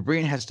 your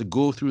brain has to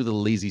go through the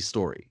lazy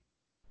story,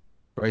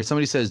 right?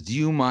 Somebody says, "Do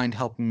you mind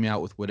helping me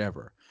out with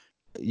whatever?"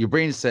 Your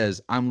brain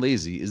says, "I'm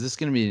lazy." Is this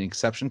going to be an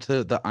exception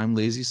to the "I'm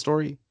lazy"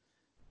 story?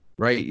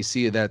 Right? You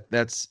see,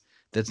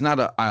 That's not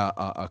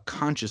a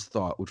conscious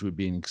thought, which would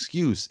be an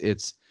excuse.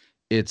 It's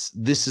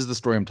this is the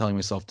story I'm telling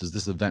myself.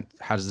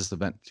 How does this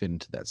event fit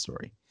into that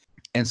story?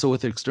 And so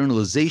with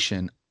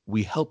externalization,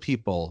 we help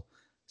people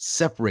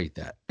separate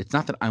that. It's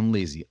not that I'm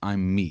lazy,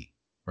 I'm me,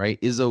 right?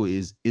 Izzo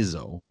is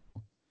Izzo.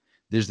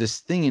 There's this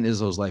thing in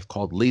Izzo's life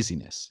called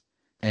laziness.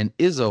 And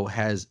Izzo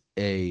has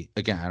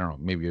again, I don't know,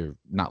 maybe you're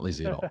not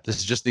lazy at all. This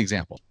is just the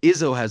example.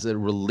 Izzo has a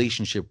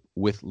relationship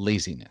with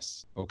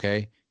laziness,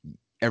 okay?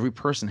 Every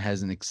person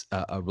has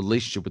a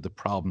relationship with the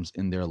problems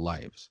in their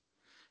lives.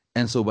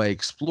 And so by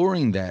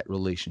exploring that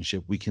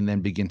relationship, we can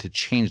then begin to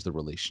change the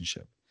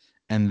relationship.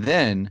 And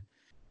then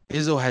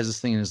Izzo has this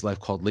thing in his life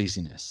called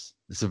laziness.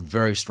 It's a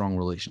very strong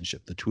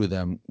relationship. The two of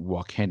them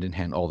walk hand in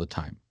hand all the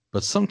time.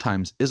 But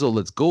sometimes Izzo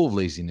lets go of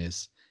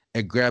laziness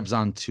and grabs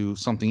onto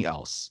something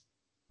else,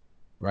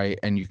 right?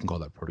 And you can call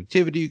that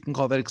productivity. You can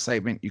call that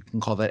excitement. You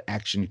can call that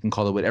action. You can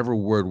call it whatever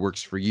word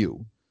works for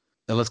you.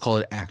 And let's call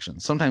it action.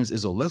 Sometimes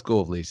Izzo lets go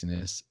of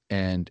laziness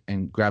and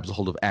grabs a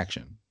hold of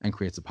action and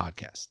creates a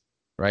podcast,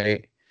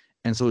 right?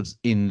 And so it's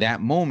in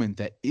that moment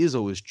that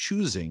Izzo is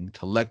choosing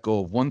to let go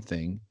of one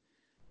thing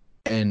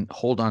and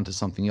hold on to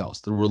something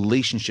else. The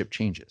relationship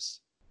changes.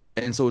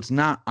 And so it's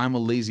not I'm a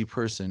lazy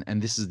person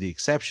and this is the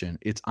exception.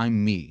 It's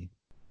I'm me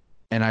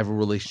and I have a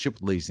relationship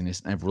with laziness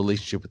and I have a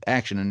relationship with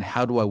action. And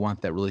how do I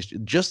want that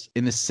relationship? Just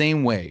in the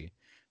same way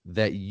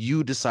that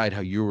you decide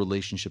how your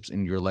relationships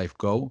in your life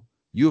go,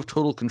 you have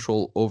total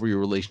control over your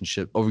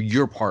relationship, over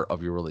your part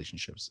of your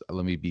relationships.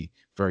 Let me be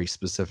very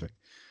specific.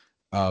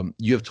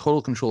 You have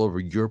total control over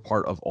your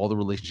part of all the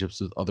relationships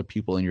with other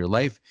people in your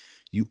life.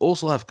 You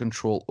also have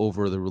control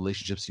over the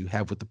relationships you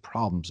have with the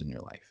problems in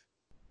your life.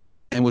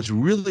 And what's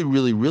really,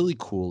 really, really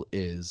cool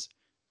is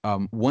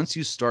once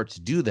you start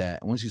to do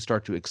that, once you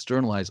start to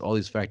externalize all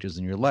these factors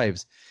in your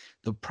lives,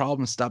 the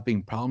problems stop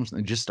being problems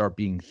and just start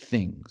being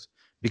things.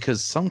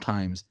 Because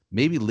sometimes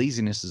maybe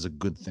laziness is a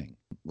good thing.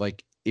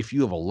 Like if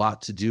you have a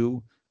lot to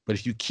do, but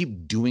if you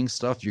keep doing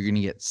stuff, you're going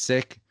to get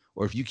sick.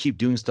 Or if you keep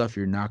doing stuff,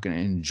 you're not going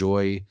to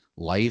enjoy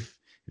life.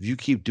 If you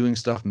keep doing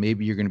stuff,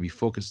 maybe you're going to be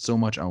focused so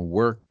much on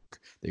work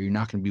that you're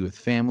not going to be with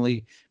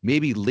family.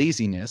 Maybe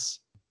laziness,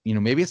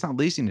 maybe it's not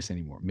laziness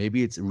anymore.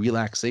 Maybe it's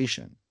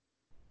relaxation.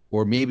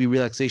 Or maybe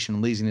relaxation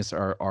and laziness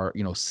are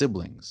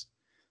siblings,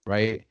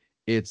 right?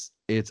 It's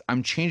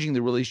I'm changing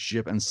the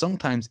relationship, and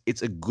sometimes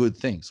it's a good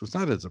thing. So it's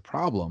not that it's a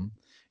problem.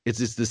 It's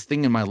just this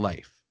thing in my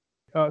life.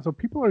 So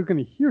people are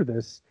going to hear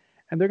this,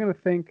 and they're going to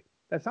think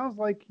that sounds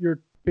like you're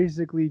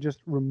basically just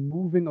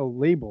removing a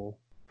label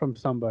from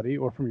somebody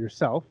or from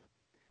yourself,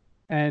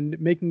 and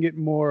making it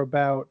more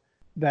about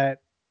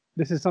that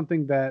this is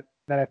something that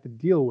I have to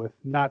deal with,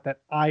 not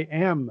that I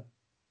am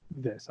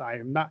this. I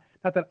am not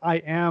that I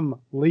am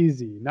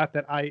lazy, not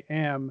that I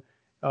am,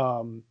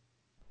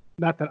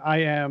 not that I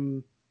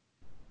am.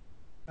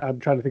 I'm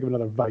trying to think of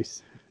another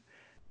vice.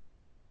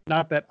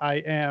 Not that I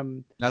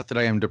am. Not that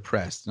I am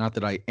depressed. Not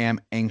that I am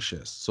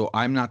anxious. So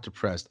I'm not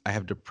depressed. I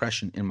have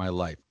depression in my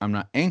life. I'm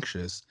not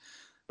anxious.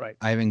 Right.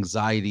 I have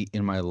anxiety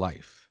in my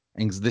life.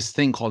 And this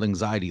thing called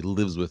anxiety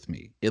lives with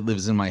me. It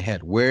lives in my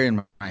head. Where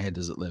in my head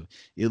does it live?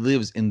 It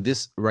lives in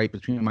this right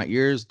between my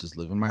ears. Does it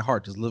live in my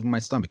heart? Does it live in my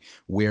stomach?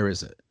 Where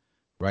is it?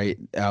 Right.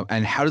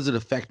 And how does it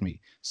affect me?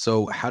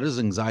 So how does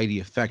anxiety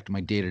affect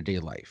my day-to-day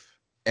life?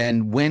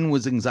 And when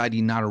was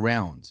anxiety not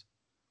around?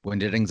 When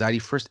did anxiety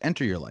first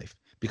enter your life?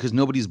 Because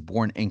nobody's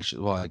born anxious.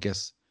 Well, I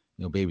guess,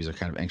 babies are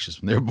kind of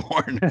anxious when they're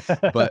born,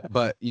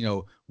 but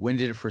when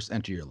did it first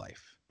enter your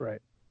life?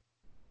 Right.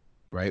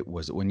 Right?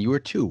 Was it when you were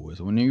 2? Was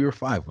it when you were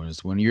 5? Was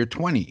it when you were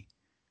 20?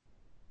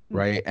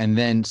 Right. And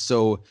then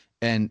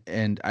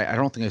and I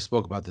don't think I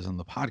spoke about this on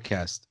the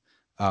podcast.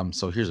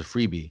 So here's a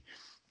freebie.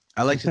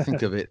 I like to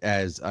think of it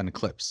as an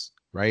eclipse,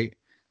 right?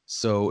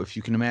 So if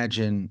you can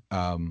imagine,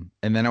 and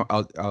then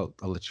I'll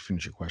let you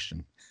finish your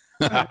question.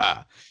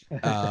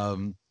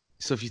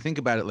 So if you think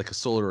about it like a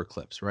solar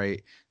eclipse,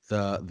 right?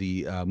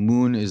 The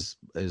moon is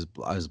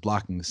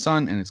blocking the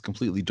sun, and it's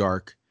completely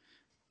dark,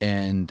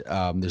 and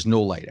there's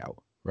no light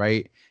out,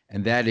 right?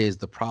 And that is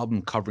the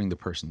problem covering the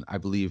person. I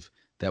believe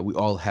that we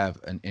all have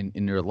an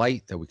inner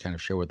light that we kind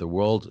of share with the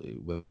world,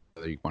 whether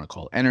you want to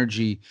call it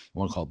energy, you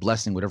want to call it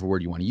blessing, whatever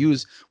word you want to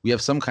use. We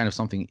have some kind of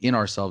something in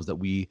ourselves that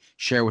we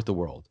share with the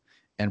world,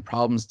 and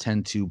problems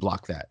tend to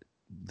block that.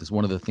 That's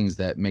one of the things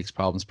that makes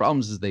problems.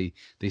 Problems is they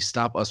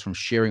stop us from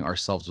sharing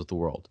ourselves with the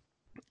world.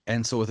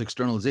 And so with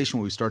externalization,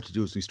 what we start to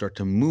do is we start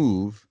to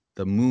move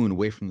the moon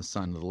away from the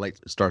sun. The light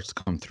starts to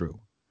come through,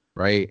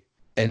 right?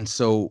 And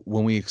so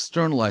when we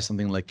externalize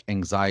something like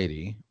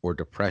anxiety or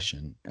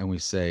depression, and we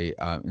say,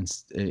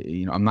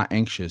 I'm not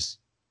anxious,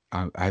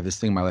 I have this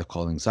thing in my life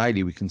called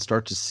anxiety, we can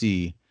start to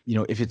see,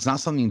 if it's not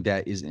something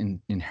that is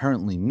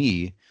inherently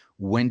me,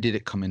 when did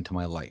it come into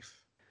my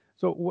life?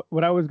 So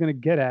what I was going to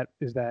get at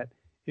is that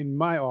in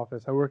my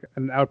office, I work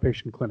at an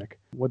outpatient clinic.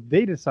 What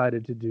they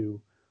decided to do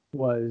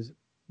was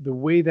the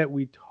way that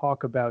we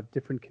talk about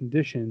different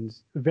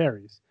conditions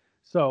varies.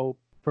 So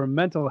for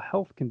mental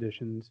health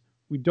conditions,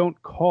 we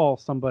don't call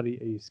somebody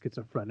a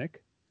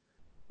schizophrenic.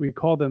 We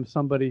call them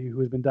somebody who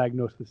has been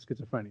diagnosed with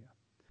schizophrenia.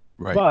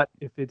 Right. But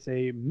if it's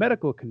a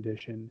medical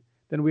condition,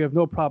 then we have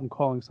no problem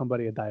calling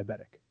somebody a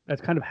diabetic.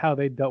 That's kind of how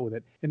they dealt with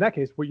it. In that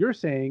case, what you're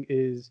saying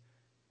is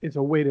it's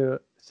a way to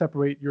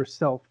separate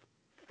yourself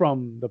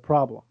from the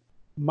problem.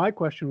 My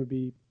question would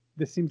be,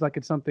 this seems like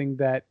it's something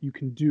that you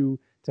can do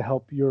to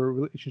help your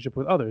relationship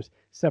with others,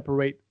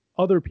 separate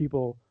other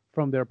people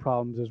from their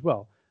problems as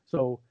well.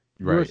 So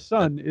your Right.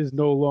 son is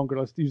no longer,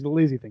 let's use the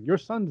lazy thing. Your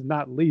son's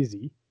not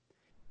lazy.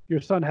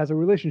 Your son has a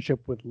relationship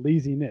with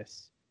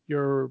laziness.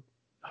 Your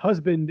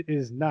husband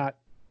is not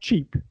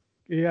cheap.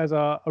 He has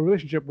a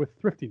relationship with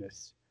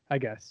thriftiness, I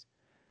guess.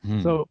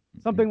 Hmm. So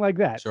something like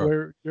that, Sure.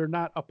 where you're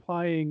not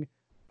applying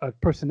a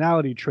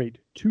personality trait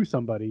to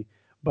somebody,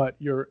 but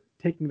you're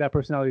taking that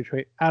personality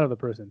trait out of the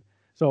person.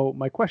 So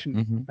my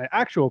question, Hmm. my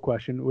actual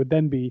question would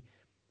then be,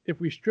 if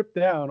we strip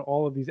down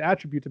all of these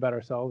attributes about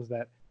ourselves,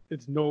 that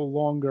it's no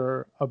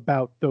longer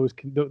about those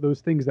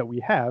things that we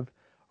have,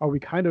 are we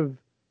kind of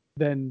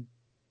then,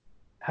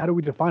 how do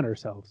we define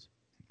ourselves?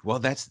 Well,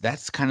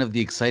 that's kind of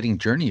the exciting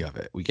journey of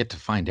it. We get to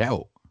find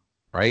out,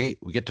 right?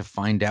 We get to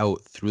find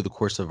out through the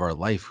course of our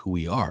life who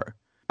we are.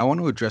 I want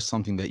to address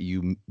something that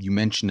you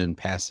mentioned in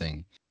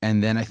passing,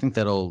 and then I think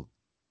that'll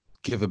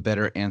give a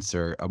better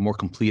answer, a more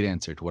complete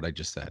answer to what I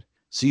just said.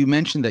 So you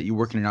mentioned that you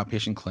work in an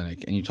outpatient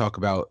clinic and you talk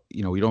about,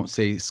 we don't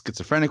say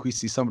schizophrenic, we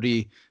see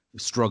somebody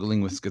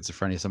struggling with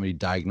schizophrenia, somebody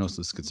diagnosed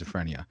with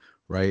schizophrenia,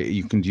 right?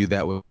 You can do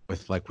that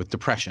with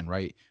depression,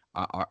 right?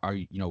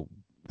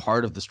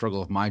 Part of the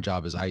struggle of my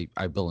job is I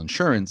bill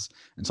insurance.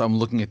 And so I'm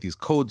looking at these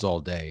codes all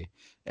day,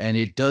 and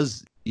it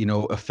does,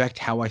 affect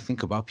how I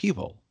think about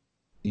people.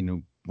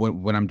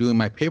 When I'm doing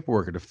my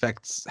paperwork, it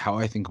affects how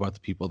I think about the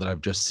people that I've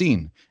just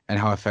seen and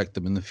how I affect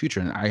them in the future.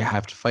 And I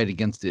have to fight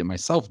against it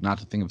myself, not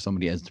to think of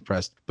somebody as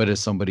depressed, but as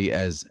somebody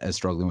as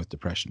struggling with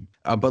depression.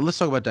 But let's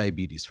talk about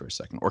diabetes for a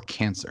second, or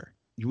cancer.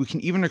 We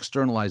can even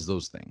externalize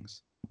those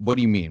things. What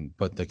do you mean?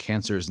 But the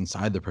cancer is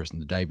inside the person,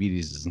 the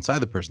diabetes is inside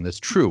the person. That's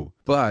true.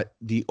 But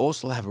they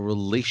also have a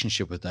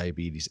relationship with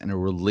diabetes and a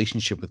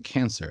relationship with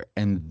cancer,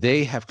 and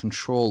they have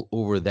control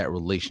over that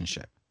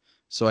relationship.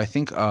 So I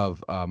think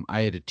of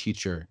I had a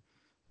teacher.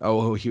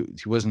 Oh, he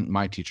wasn't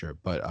my teacher,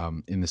 but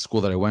in the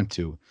school that I went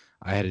to,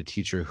 I had a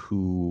teacher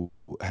who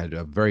had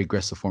a very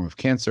aggressive form of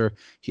cancer.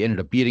 He ended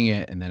up beating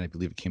it, and then I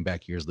believe it came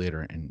back years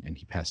later, and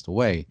he passed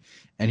away.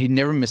 And he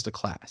never missed a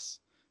class.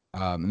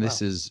 And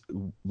this Wow. is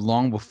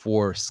long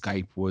before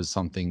Skype was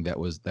something that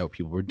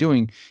people were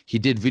doing. He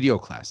did video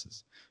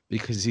classes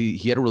because he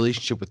had a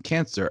relationship with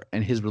cancer,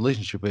 and his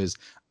relationship is,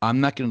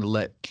 I'm not going to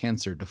let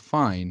cancer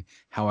define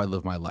how I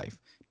live my life.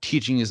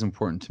 Teaching is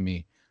important to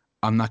me.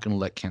 I'm not going to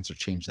let cancer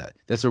change that.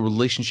 That's a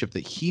relationship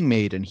that he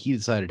made, and he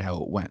decided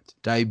how it went.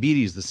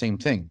 Diabetes, the same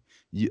thing.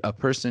 A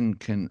person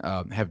can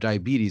have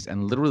diabetes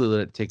and literally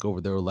let it take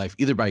over their life,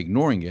 either by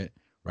ignoring it,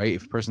 right?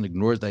 If a person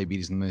ignores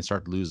diabetes and then they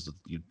start to lose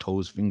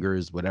toes,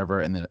 fingers,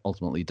 whatever, and then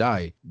ultimately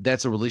die,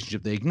 that's a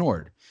relationship they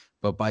ignored.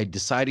 But by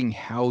deciding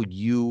how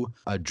you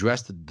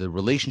address the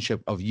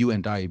relationship of you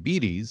and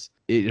diabetes,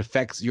 it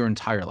affects your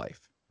entire life,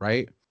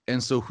 right?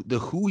 And so the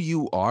who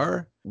you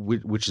are,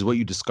 which is what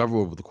you discover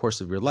over the course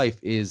of your life,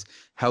 is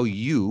how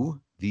you,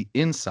 the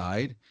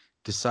inside,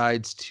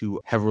 decides to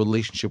have a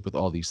relationship with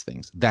all these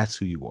things. That's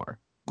who you are.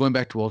 Going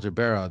back to Walter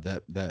Barra,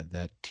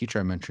 that teacher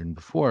I mentioned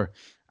before,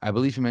 I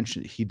believe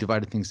he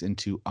divided things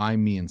into I,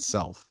 me, and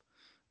self.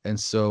 And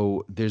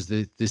so there's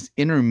this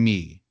inner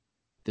me,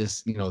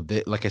 this,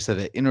 like I said,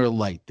 the inner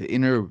light, the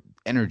inner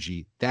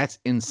energy, that's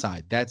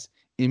inside, that's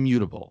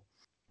immutable.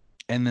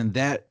 And then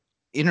that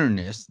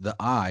innerness, the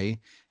I,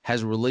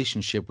 has a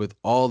relationship with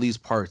all these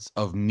parts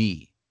of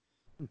me,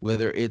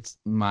 whether it's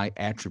my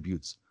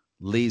attributes,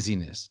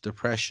 laziness,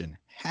 depression,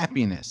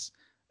 happiness,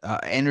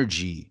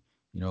 energy,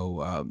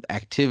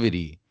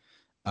 activity.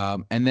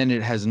 And then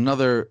it has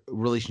another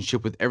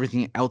relationship with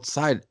everything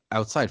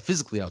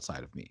physically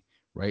outside of me,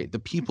 right? The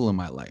people in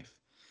my life,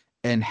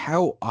 and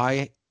how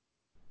I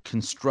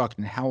construct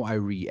and how I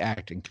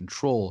react and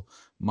control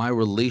my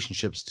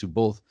relationships to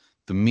both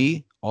the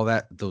me, all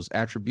those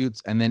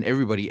attributes, and then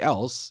everybody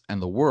else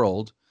and the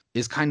world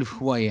is kind of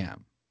who I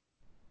am.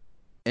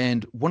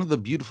 And one of the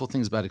beautiful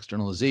things about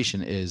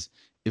externalization is,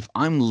 if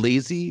I'm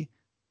lazy,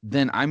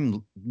 then I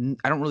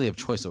don't really have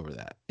choice over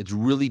that. It's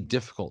really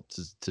difficult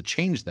to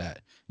change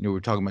that. We were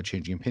talking about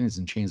changing opinions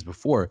and chains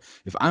before.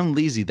 If I'm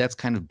lazy, that's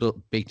kind of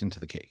baked into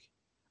the cake.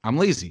 I'm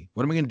lazy.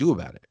 What am I going to do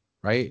about it?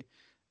 Right?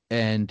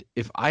 And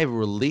if I have a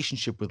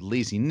relationship with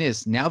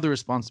laziness, now the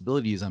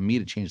responsibility is on me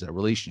to change that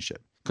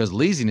relationship, because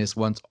laziness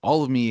wants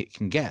all of me it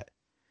can get.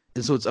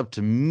 And so it's up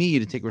to me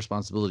to take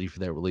responsibility for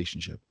that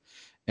relationship.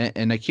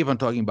 And I keep on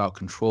talking about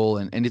control,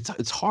 and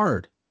it's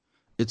hard.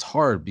 It's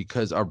hard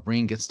because our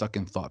brain gets stuck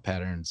in thought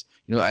patterns.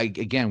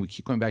 Again, we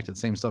keep going back to the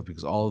same stuff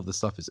because all of the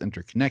stuff is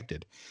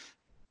interconnected.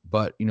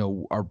 But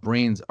our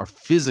brains are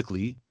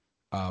physically,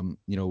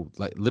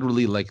 like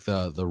literally like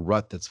the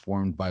rut that's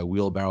formed by a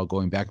wheelbarrow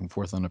going back and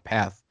forth on a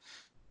path.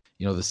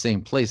 The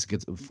same place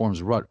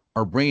forms a rut.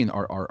 Our brain,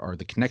 our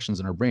the connections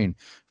in our brain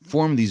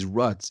form these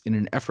ruts in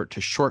an effort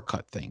to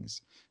shortcut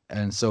things.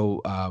 And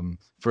so,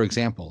 for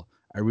example,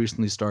 I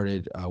recently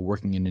started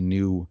working in a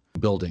new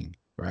building,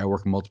 right? I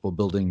work in multiple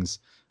buildings.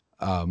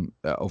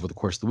 Over the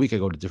course of the week, I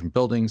go to different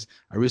buildings.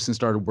 I recently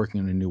started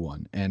working in a new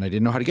one, and I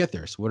didn't know how to get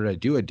there. So what did I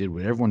do? I did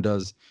what everyone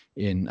does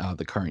in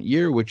the current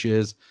year, which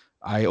is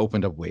I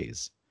opened up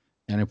Waze,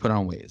 and I put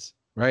on Waze,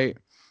 right?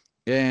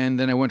 And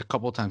then I went a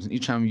couple of times, and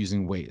each time I'm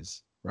using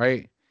Waze,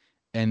 right?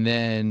 And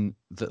then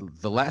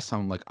the last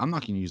time I'm like, I'm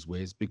not going to use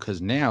Waze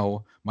because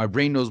now my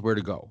brain knows where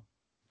to go,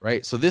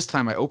 right? So this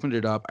time I opened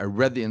it up, I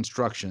read the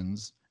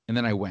instructions, and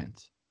then I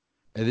went.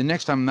 And the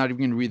next time I'm not even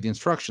going to read the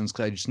instructions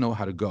because I just know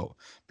how to go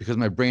because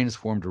my brain has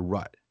formed a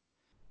rut.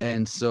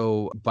 And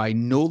so by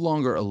no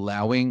longer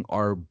allowing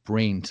our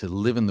brain to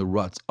live in the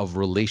ruts of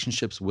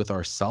relationships with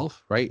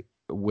ourself, right?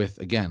 With,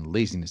 again,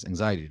 laziness,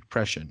 anxiety,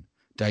 depression,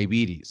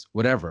 diabetes,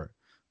 whatever,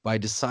 by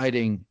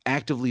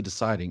actively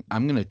deciding,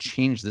 I'm going to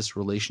change this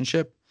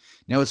relationship.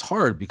 Now it's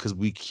hard because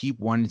we keep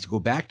wanting to go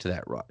back to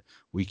that rut.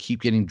 We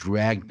keep getting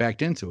dragged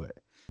back into it.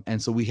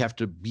 And so we have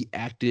to be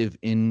active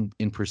in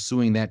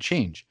pursuing that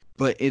change.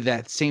 But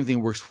that same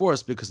thing works for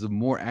us because the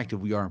more active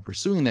we are in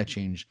pursuing that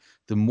change,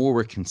 the more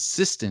we're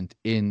consistent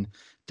in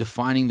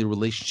defining the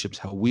relationships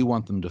how we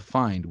want them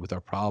defined with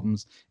our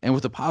problems and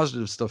with the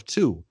positive stuff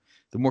too.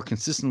 The more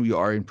consistent we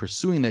are in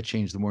pursuing that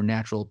change, the more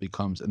natural it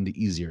becomes and the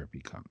easier it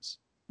becomes.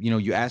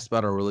 You asked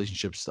about our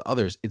relationships to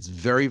others. It's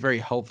very, very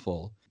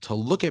helpful to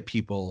look at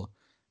people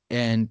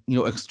and,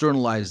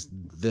 externalize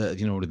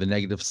the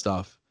negative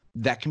stuff.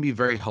 That can be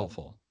very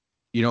helpful.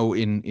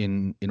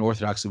 In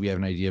Orthodoxy, we have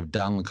an idea of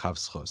dan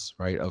l'kavschos,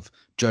 right? Of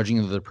judging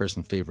the other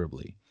person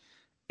favorably.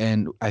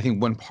 And I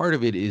think one part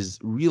of it is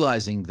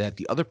realizing that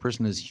the other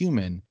person is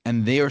human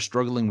and they are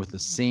struggling with the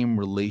same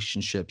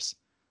relationships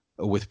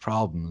with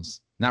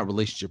problems, not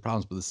relationship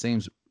problems, but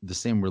the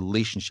same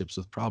relationships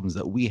with problems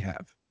that we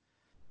have.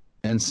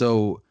 And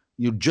so,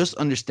 just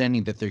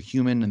understanding that they're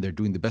human and they're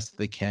doing the best that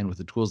they can with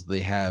the tools that they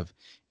have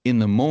in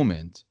the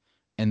moment,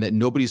 and that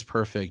nobody's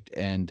perfect,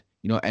 and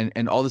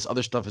and all this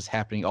other stuff is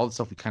happening, all the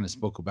stuff we kind of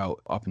spoke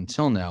about up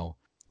until now.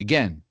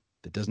 Again,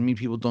 that doesn't mean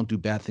people don't do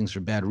bad things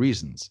for bad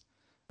reasons.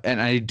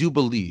 And I do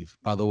believe,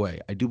 by the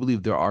way,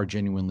 there are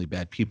genuinely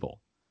bad people.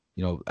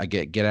 I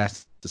get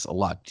asked this a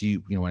lot. Do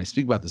you, when I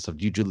speak about this stuff,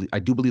 I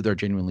do believe there are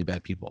genuinely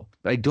bad people,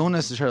 but I don't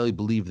necessarily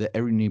believe that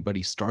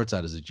everybody starts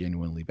out as a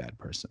genuinely bad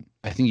person.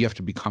 I think you have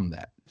to become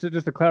that. So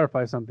just to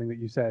clarify something that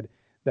you said,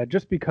 that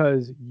just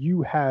because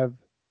you have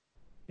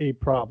a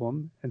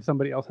problem and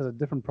somebody else has a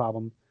different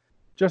problem,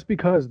 just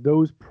because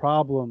those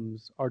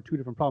problems are two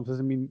different problems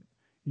doesn't mean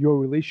your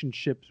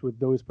relationships with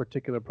those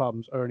particular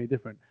problems are any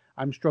different.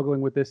 I'm struggling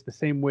with this the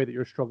same way that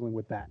you're struggling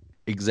with that.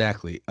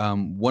 Exactly.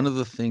 One of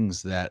the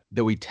things that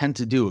we tend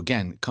to do,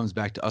 again, it comes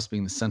back to us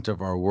being the center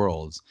of our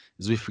worlds,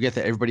 is we forget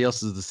that everybody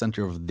else is the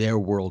center of their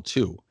world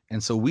too.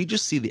 And so we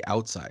just see the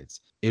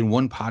outsides. In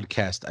one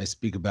podcast, I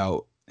speak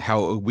about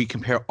how we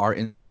compare our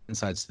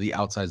insides to the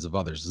outsides of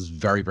others. This is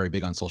very, very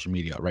big on social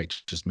media, right?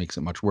 It just makes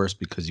it much worse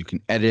because you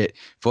can edit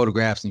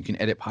photographs and you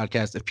can edit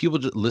podcasts. If people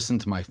just listen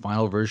to my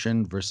final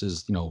version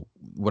versus,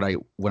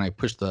 when I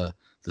push the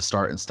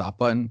start and stop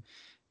button,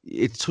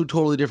 it's two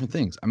totally different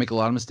things. I make a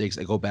lot of mistakes.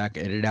 I go back,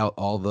 edit out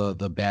all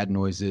the bad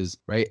noises,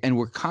 right? And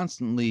we're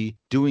constantly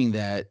doing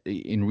that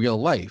in real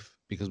life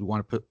because we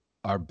want to put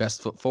our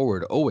best foot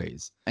forward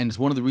always. And it's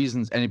one of the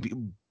reasons,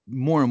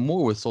 more and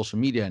more with social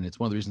media, and it's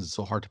one of the reasons it's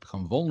so hard to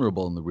become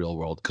vulnerable in the real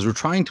world, because we're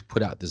trying to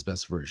put out this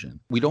best version.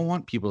 We don't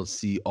want people to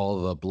see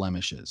all the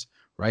blemishes,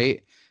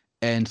 right?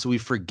 And so we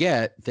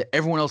forget that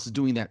everyone else is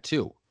doing that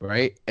too,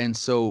 right? And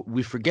so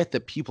we forget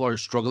that people are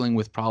struggling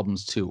with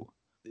problems too.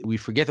 We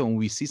forget that when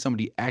we see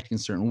somebody acting a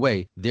certain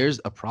way,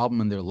 there's a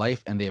problem in their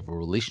life and they have a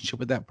relationship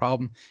with that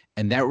problem.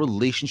 And that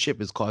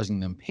relationship is causing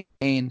them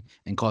pain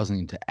and causing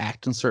them to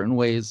act in certain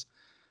ways.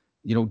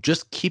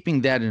 Just keeping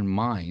that in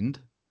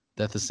mind,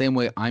 that the same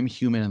way I'm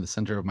human in the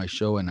center of my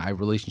show and I have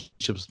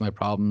relationships with my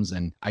problems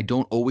and I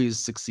don't always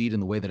succeed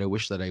in the way that I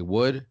wish that I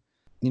would,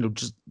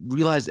 just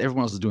realize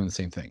everyone else is doing the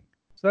same thing.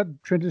 So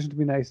that transitions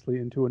me nicely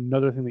into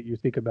another thing that you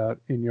speak about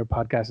in your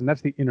podcast, and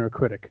that's the inner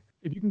critic.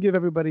 If you can give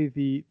everybody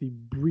the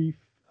brief,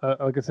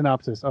 like a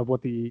synopsis of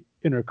what the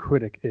inner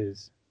critic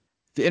is.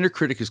 The inner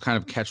critic is kind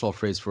of a catch-all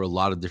phrase for a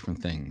lot of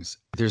different things.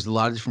 There's a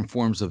lot of different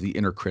forms of the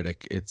inner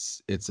critic.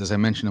 It's as I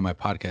mentioned in my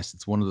podcast,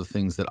 it's one of the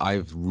things that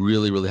I've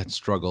really, really had to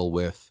struggle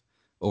with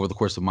over the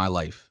course of my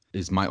life,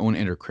 is my own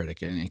inner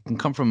critic. And it can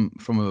come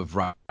from a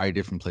variety of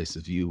different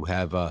places. You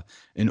have an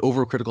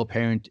overcritical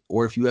parent,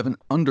 or if you have an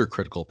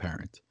undercritical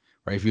parent,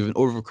 right? If you have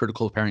an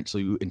overcritical parent, so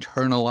you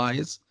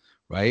internalize,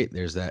 right?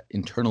 There's that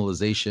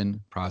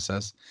internalization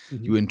process.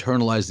 Mm-hmm. You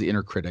internalize the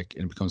inner critic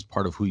and it becomes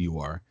part of who you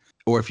are.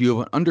 Or if you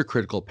have an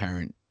undercritical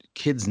parent,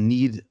 kids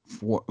need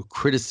for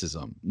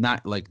criticism,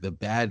 not like the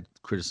bad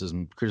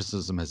criticism.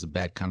 Criticism has a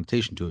bad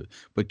connotation to it,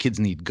 but kids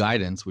need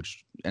guidance,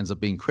 which ends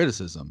up being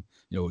criticism.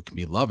 It can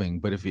be loving,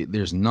 but if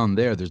there's none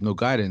there's no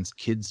guidance,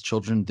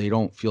 children, they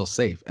don't feel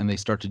safe and they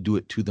start to do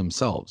it to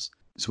themselves.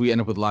 So we end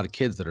up with a lot of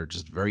kids that are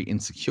just very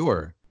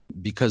insecure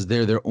because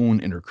they're their own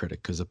inner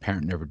critic because a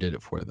parent never did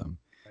it for them.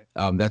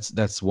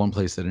 That's one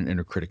place that an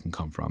inner critic can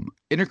come from.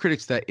 Inner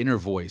critic's that inner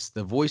voice,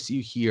 the voice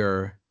you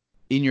hear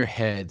in your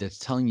head that's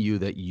telling you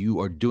that you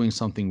are doing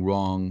something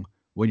wrong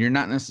when you're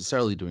not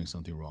necessarily doing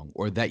something wrong,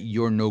 or that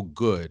you're no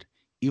good,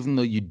 even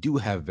though you do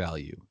have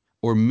value,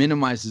 or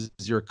minimizes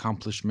your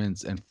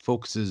accomplishments and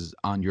focuses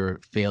on your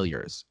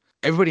failures.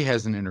 Everybody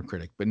has an inner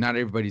critic, but not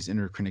everybody's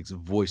inner critic's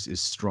voice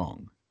is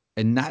strong.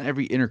 And not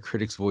every inner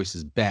critic's voice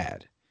is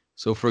bad.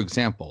 So, for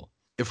example,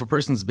 if a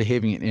person's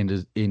behaving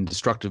in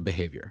destructive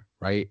behavior,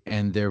 right,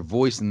 and their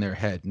voice in their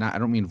head, not I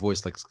don't mean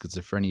voice like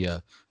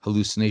schizophrenia,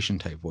 hallucination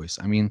type voice.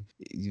 I mean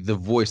the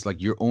voice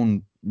like your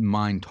own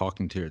mind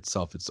talking to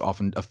itself. It's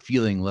often a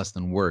feeling less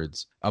than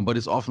words, but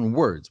it's often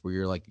words where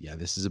you're like, yeah,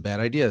 this is a bad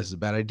idea. This is a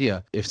bad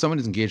idea. If someone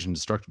is engaged in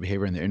destructive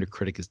behavior and their inner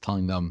critic is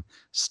telling them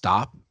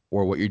stop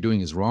or what you're doing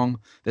is wrong,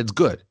 that's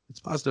good. It's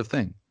a positive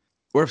thing.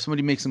 Or if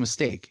somebody makes a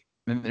mistake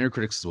and the inner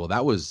critic says, well,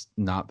 that was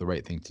not the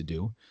right thing to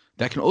do,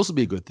 that can also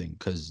be a good thing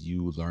because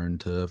you learn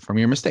from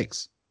your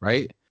mistakes,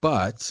 right?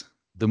 But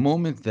the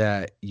moment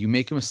that you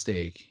make a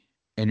mistake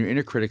and your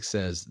inner critic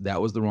says that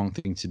was the wrong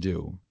thing to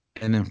do,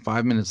 and then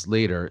 5 minutes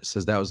later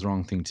says that was the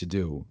wrong thing to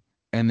do,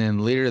 and then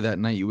later that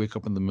night you wake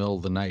up in the middle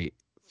of the night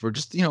for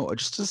just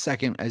a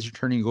second as you're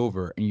turning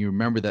over and you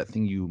remember that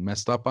thing you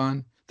messed up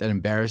on, that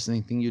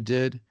embarrassing thing you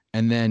did,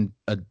 and then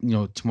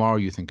tomorrow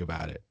you think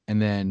about it,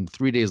 and then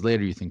 3 days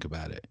later you think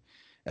about it.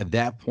 At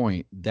that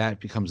point, that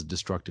becomes a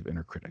destructive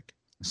inner critic.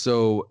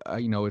 So,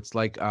 it's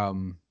like,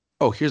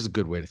 here's a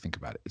good way to think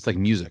about it. It's like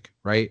music,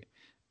 right?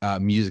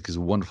 Music is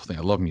a wonderful thing.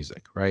 I love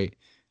music, right?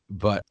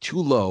 But too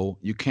low,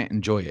 you can't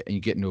enjoy it and you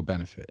get no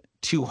benefit.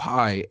 Too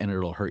high and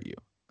it'll hurt you.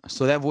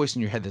 So that voice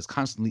in your head that's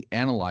constantly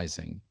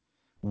analyzing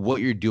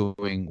what you're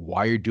doing,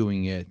 why you're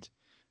doing it,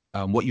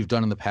 what you've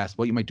done in the past,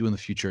 what you might do in the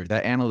future,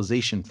 that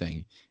analyzation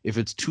thing, if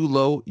it's too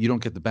low, you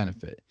don't get the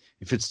benefit.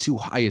 If it's too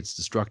high, it's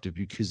destructive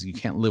because you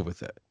can't live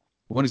with it.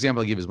 One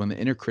example I give is when the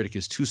inner critic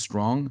is too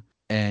strong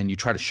and you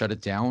try to shut it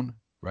down,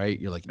 right?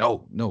 You're like,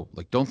 no,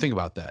 like don't think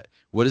about that.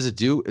 What does it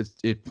do?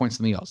 It points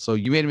something else. So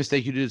you made a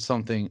mistake. You did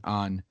something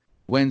on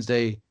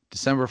Wednesday,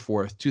 December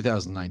 4th,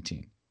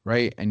 2019,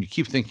 right? And you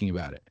keep thinking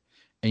about it.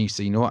 And you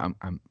say, you know what?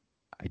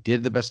 I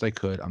did the best I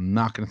could. I'm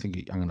not going to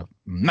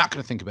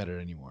think about it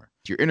anymore.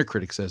 Your inner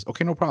critic says,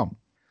 okay, no problem.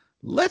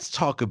 Let's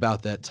talk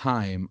about that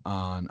time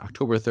on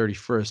October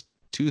 31st,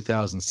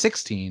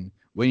 2016,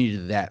 when you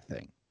did that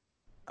thing.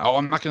 Oh,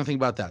 I'm not going to think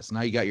about that. So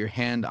now you got your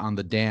hand on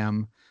the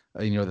dam,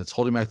 that's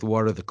holding back the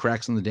water, the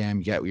cracks in the dam.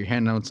 You got your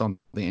hand on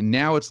something. And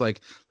now it's like,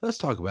 let's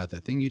talk about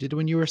that thing you did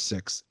when you were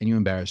 6 and you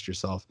embarrassed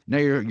yourself. Now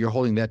you're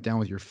holding that down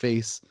with your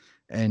face.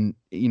 And,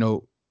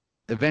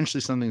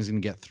 eventually something's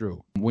going to get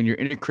through. When your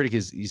inner critic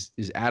is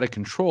out of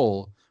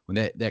control, when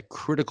that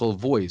critical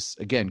voice,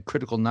 again,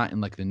 critical not in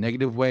like the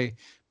negative way,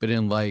 but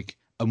in like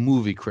a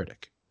movie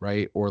critic,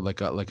 right? Or like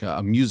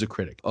a music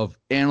critic of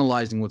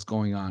analyzing what's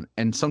going on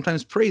and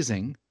sometimes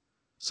praising,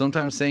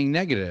 sometimes saying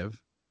negative,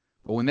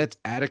 but when that's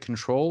out of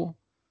control,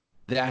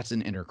 that's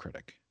an inner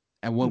critic.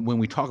 And when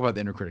we talk about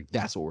the inner critic,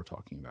 that's what we're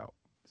talking about.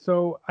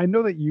 So I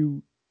know that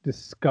you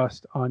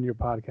discussed on your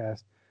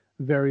podcast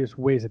various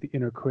ways that the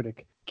inner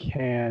critic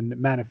can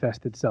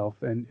manifest itself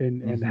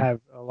and have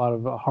a lot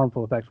of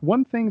harmful effects.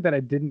 One thing that I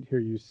didn't hear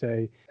you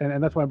say,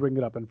 and that's why I'm bringing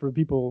it up, and for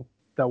people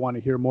that want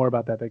to hear more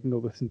about that, they can go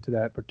listen to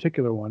that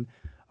particular one.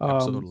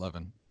 Episode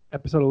 11.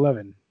 Episode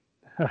 11.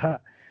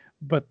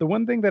 But the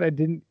one thing that I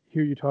didn't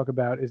hear you talk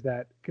about is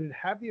that could it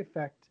have the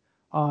effect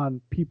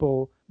on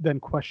people then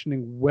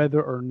questioning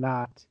whether or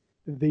not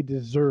they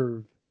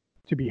deserve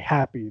to be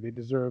happy, they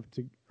deserve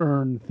to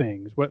earn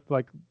things? What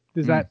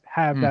does that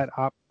have that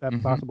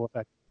possible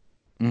effect?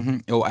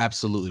 Oh,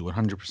 absolutely,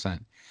 100%.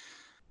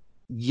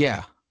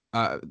 Yeah,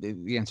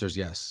 the answer is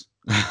yes.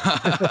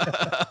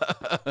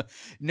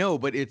 No,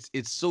 but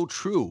it's so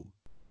true.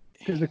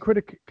 Because the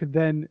critic could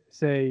then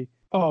say,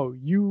 "Oh,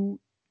 you're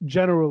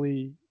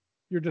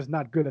just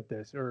not good at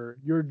this, or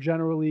you're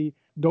generally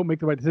don't make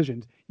the right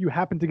decisions. You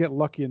happen to get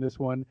lucky in this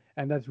one,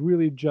 and that's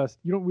really just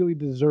you don't really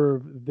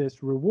deserve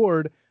this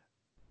reward.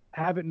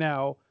 Have it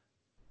now,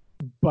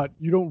 but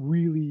you don't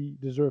really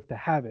deserve to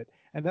have it."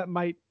 And that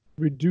might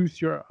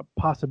reduce your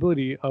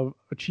possibility of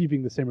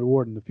achieving the same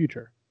reward in the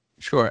future.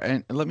 Sure.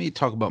 And let me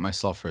talk about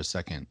myself for a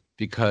second,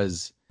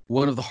 because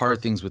one of the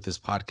hard things with this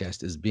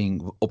podcast is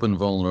being open and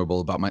vulnerable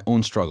about my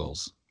own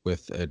struggles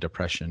with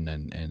depression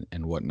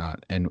and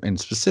whatnot. And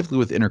specifically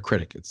with inner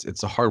critic,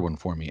 it's a hard one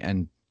for me.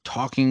 And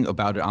talking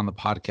about it on the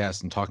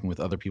podcast and talking with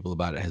other people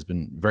about it has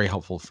been very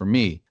helpful for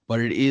me. But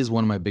it is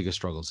one of my biggest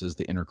struggles is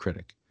the inner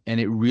critic. And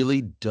it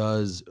really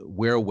does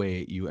wear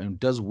away at you and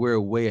does wear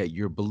away at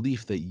your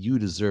belief that you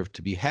deserve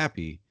to be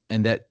happy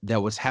and that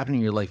what's happening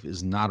in your life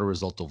is not a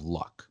result of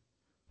luck,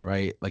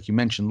 right? Like you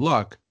mentioned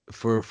luck,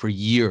 for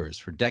years,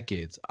 for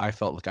decades, I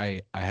felt like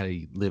I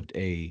had lived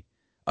a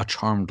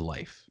charmed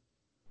life.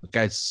 Like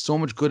I had so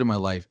much good in my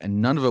life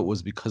and none of it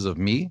was because of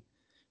me.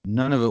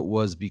 None of it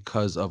was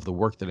because of the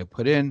work that I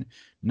put in.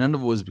 None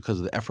of it was because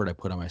of the effort I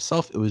put on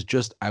myself. It was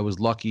just I was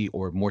lucky,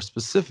 or more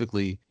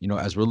specifically,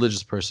 as a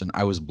religious person,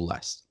 I was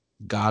blessed.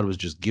 God was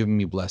just giving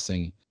me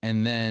blessing.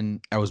 And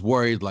then I was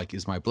worried, like,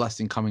 is my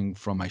blessing coming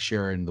from my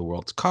share in the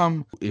world to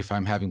come? If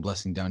I'm having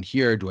blessing down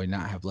here, do I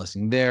not have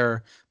blessing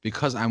there?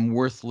 Because I'm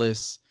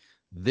worthless,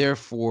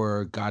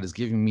 therefore God is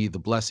giving me the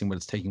blessing, but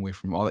it's taking away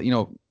from all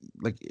that,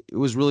 like it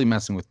was really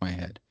messing with my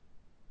head.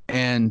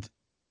 And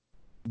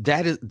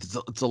that is,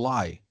 it's a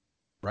lie,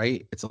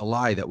 right? It's a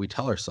lie that we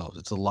tell ourselves.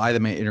 It's a lie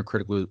that my inner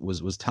critic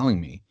was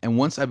telling me. And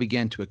once I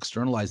began to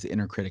externalize the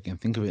inner critic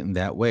and think of it in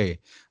that way,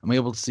 I'm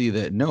able to see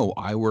that no,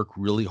 I work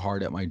really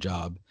hard at my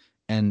job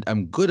and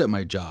I'm good at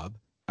my job.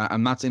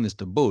 I'm not saying this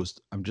to boast.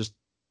 I'm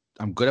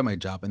good at my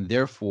job. And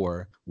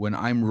therefore, when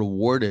I'm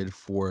rewarded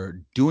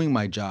for doing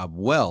my job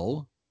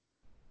well,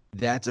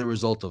 that's a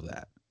result of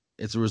that.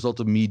 It's a result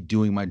of me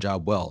doing my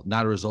job well,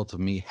 not a result of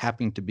me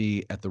happening to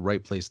be at the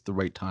right place at the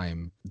right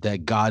time,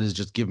 that God is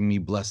just giving me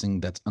blessing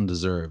that's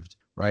undeserved,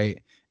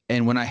 right?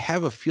 And when I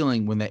have a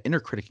feeling, when that inner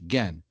critic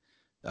again,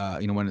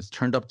 when it's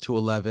turned up to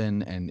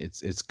 11 and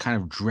it's kind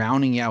of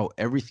drowning out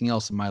everything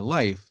else in my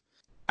life,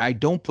 I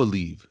don't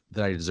believe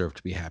that I deserve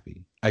to be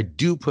happy. I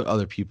do put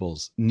other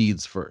people's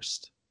needs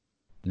first,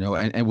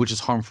 and which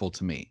is harmful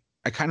to me.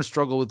 I kind of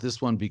struggle with this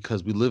one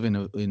because we live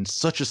in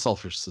such a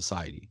selfish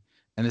society,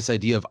 and this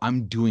idea of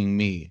I'm doing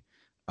me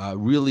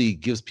really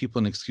gives people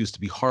an excuse to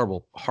be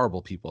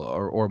horrible people,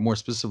 or more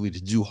specifically,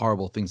 to do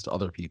horrible things to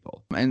other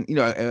people. And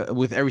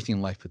with everything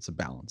in life, it's a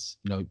balance.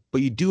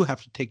 But you do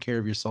have to take care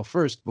of yourself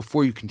first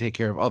before you can take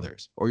care of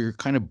others, or you're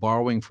kind of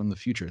borrowing from the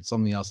future. It's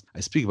something else I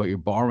speak about. You're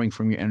borrowing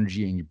from your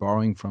energy, and you're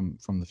borrowing from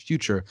the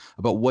future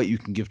about what you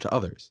can give to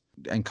others,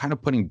 and kind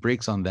of putting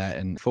brakes on that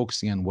and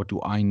focusing on what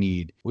do I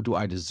need, what do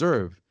I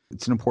deserve.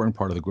 It's an important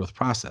part of the growth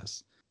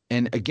process.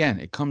 And again,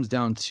 it comes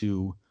down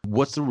to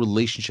what's the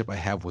relationship I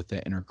have with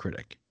that inner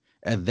critic.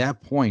 At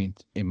that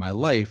point in my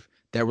life,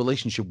 that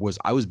relationship was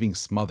I was being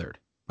smothered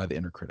by the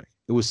inner critic.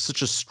 It was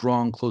such a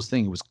strong, close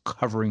thing. It was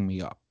covering me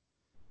up.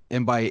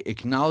 And by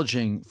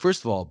acknowledging,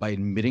 first of all, by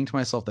admitting to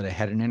myself that I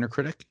had an inner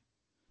critic,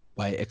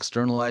 by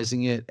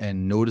externalizing it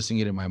and noticing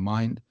it in my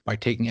mind, by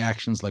taking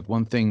actions, like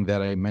one thing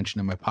that I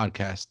mentioned in my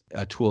podcast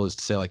tool is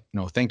to say, like,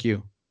 thank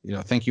you.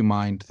 Thank you,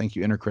 mind. Thank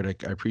you, inner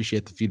critic. I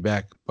appreciate the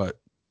feedback, but,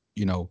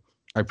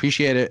 I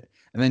appreciate it.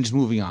 And then just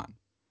moving on.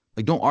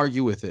 Like, don't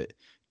argue with it.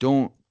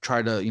 Don't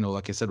try to,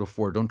 like I said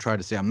before, don't try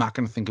to say, I'm not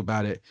going to think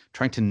about it.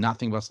 Trying to not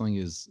think about something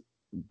is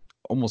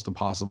almost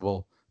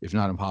impossible, if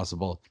not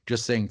impossible.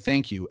 Just saying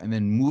thank you and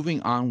then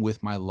moving on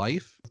with my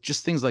life,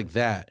 just things like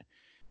that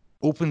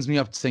opens me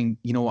up to saying,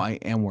 I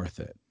am worth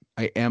it.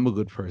 I am a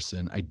good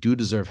person. I do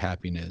deserve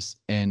happiness.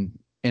 And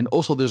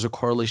also there's a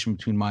correlation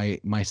between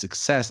my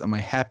success and my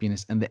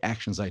happiness and the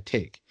actions I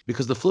take.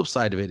 Because the flip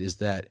side of it is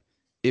that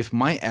if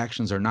my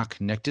actions are not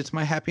connected to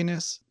my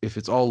happiness, if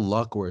it's all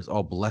luck or it's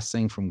all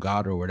blessing from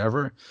God or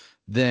whatever,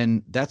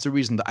 then that's a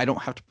reason that I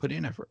don't have to put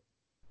in effort,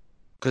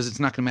 because it's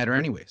not going to matter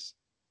anyways.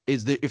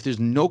 If there's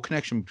no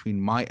connection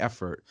between my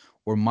effort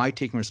or my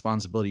taking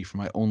responsibility for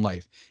my own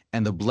life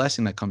and the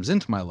blessing that comes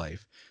into my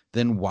life,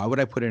 then why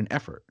would I put in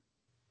effort?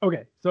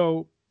 Okay,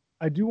 so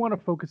I do want to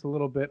focus a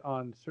little bit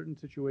on certain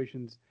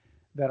situations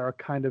that are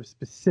kind of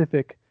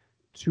specific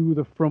to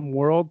the frum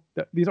world.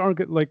 These aren't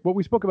good, like what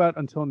we spoke about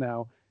until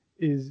now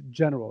is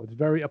general. It's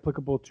very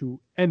applicable to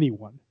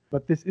anyone.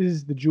 But this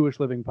is the Jewish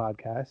Living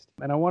Podcast,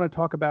 and I want to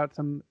talk about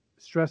some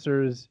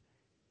stressors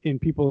in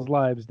people's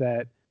lives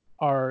that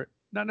are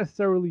not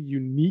necessarily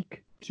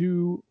unique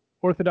to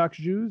Orthodox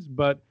Jews,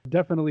 but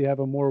definitely have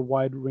a more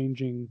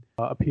wide-ranging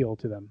appeal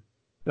to them.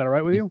 Is that all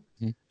right with you?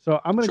 Mm-hmm. So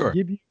I'm going to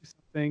give you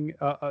something,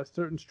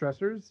 certain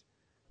stressors,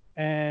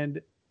 and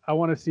I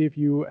want to see if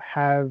you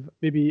have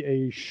maybe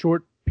a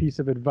short piece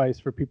of advice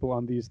for people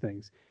on these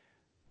things.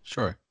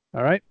 Sure.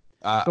 All right.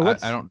 So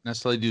I don't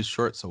necessarily do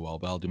short so well,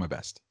 but I'll do my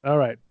best. All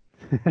right.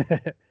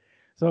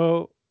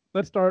 So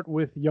let's start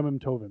with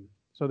Yomim Tovim.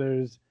 So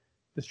there's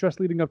the stress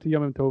leading up to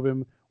Yomim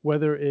Tovim,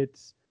 whether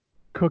it's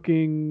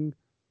cooking,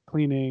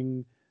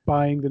 cleaning,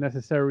 buying the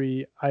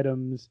necessary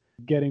items,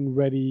 getting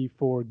ready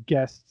for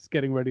guests,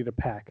 getting ready to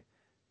pack.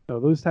 So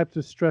those types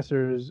of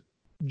stressors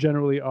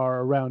generally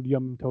are around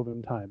Yom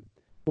Tovim time.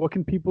 What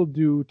can people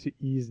do to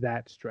ease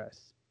that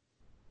stress?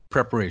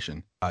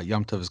 Preparation.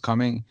 Yom Tov is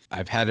coming.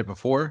 I've had it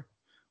before.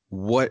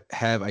 What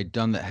have I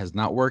done that has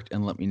not worked?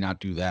 And let me not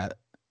do that.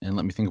 And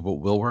let me think of what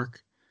will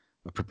work.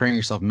 Preparing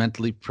yourself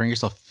mentally, preparing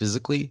yourself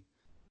physically.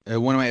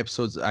 One of my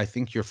episodes, I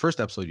think your first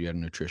episode, you had a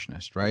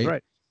nutritionist, right?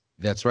 Right.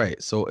 That's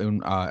right. So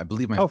in, I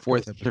believe my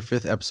fourth or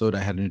fifth episode, I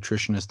had a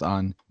nutritionist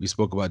on. We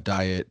spoke about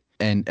diet.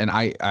 And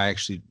I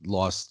actually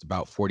lost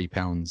about 40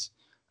 pounds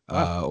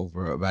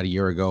over about a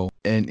year ago.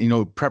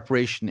 And,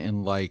 preparation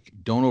and like,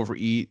 don't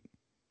overeat,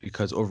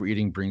 because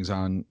overeating brings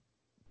on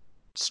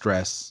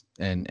stress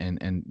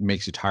and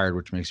makes you tired,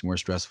 which makes you more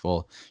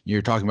stressful.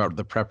 You're talking about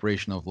the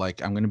preparation of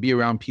like, I'm going to be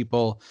around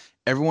people.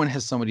 Everyone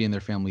has somebody in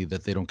their family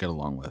that they don't get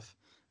along with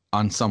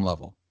on some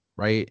level,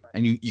 right?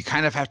 And you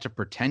kind of have to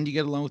pretend you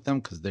get along with them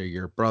because they're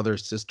your brother,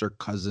 sister,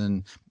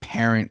 cousin,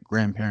 parent,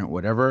 grandparent,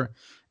 whatever.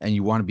 And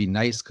you want to be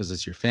nice because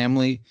it's your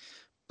family.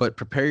 but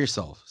prepare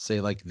yourself.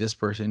 Say like, this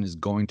person is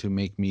going to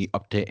make me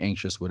uptight,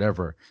 anxious,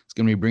 whatever. It's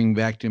going to be bringing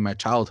back to my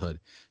childhood,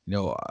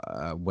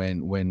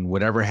 when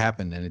whatever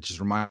happened, and it just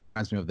reminds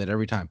me of that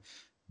every time.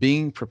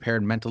 Being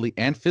prepared mentally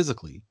and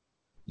physically.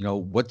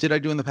 What did I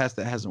do in the past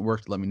that hasn't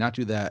worked? Let me not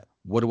do that.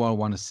 What do I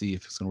want to see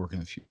if it's going to work in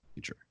the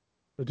future?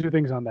 So two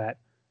things on that.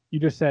 You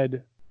just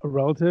said a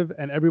relative,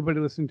 and everybody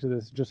listening to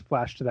this just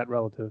flashed to that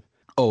relative.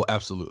 Oh,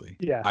 absolutely.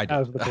 Yeah, I that did.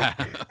 was the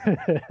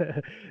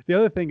point. The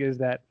other thing is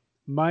that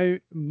my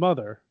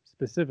mother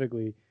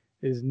specifically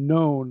is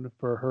known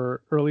for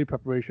her early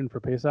preparation for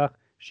Pesach.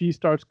 She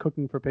starts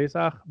cooking for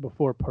Pesach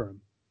before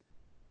Purim.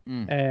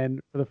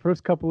 And for the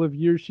first couple of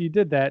years she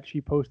did that, she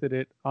posted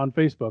it on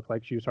Facebook.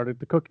 Like, she started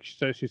to cook.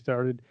 She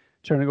started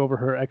turning over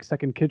her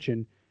second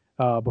kitchen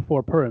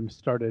before Purim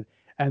started.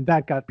 And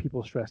that got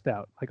people stressed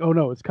out. Like, oh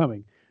no, it's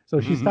coming.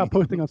 So she stopped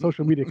posting on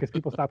social media because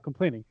people stopped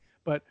complaining.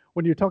 But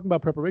when you're talking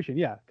about preparation,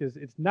 yeah, because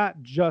it's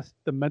not just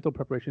the mental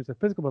preparation, it's the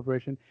physical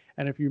preparation.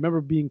 And if you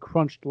remember being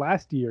crunched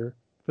last year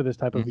for this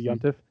type of a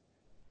yontif,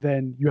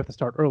 then you have to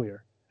start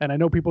earlier. And I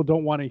know people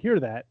don't want to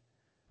hear that,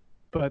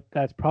 but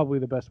that's probably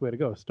the best way to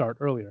go. Start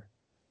earlier.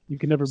 You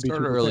can never be too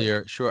prepared.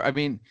 Earlier. Sure. I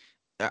mean,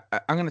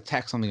 I'm going to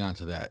tack something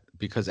onto that,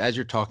 because as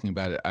you're talking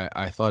about it,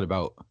 I thought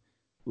about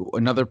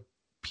another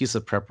piece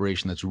of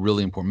preparation that's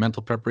really important,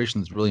 mental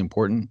preparation that's really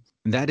important.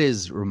 And that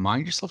is,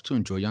 remind yourself to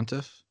enjoy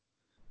Yontif.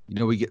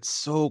 We get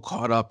so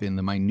caught up in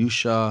the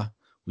minutia,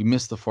 we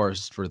miss the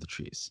forest for the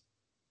trees.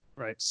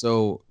 Right.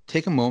 So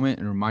take a moment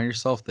and remind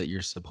yourself that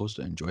you're supposed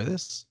to enjoy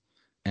this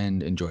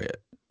and enjoy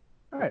it.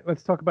 All right,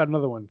 let's talk about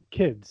another one.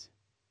 Kids.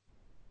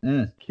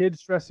 Kids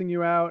stressing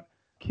you out,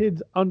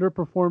 kids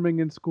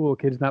underperforming in school,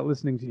 kids not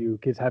listening to you,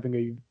 kids having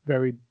a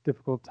very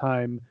difficult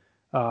time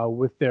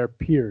with their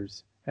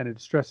peers, and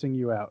it's stressing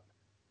you out.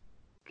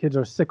 Kids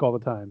are sick all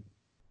the time.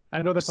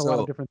 I know that's a lot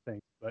of different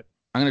things, but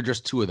I'm going to address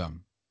two of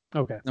them.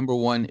 Okay. Number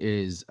one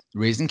is,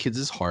 raising kids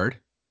is hard.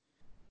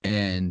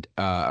 And,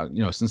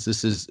 since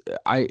this is,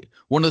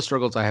 one of the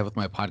struggles I have with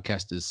my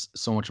podcast is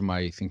so much of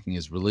my thinking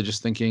is religious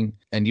thinking.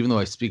 And even though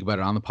I speak about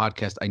it on the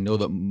podcast, I know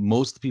that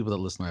most of the people that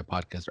listen to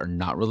my podcast are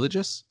not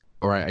religious,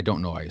 or I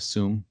don't know, I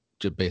assume,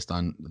 just based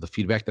on the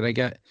feedback that I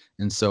get.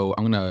 And so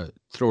I'm going to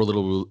throw a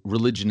little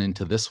religion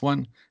into this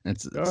one. And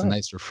it's a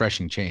nice,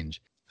 refreshing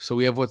change. So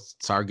we have what's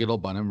Tsar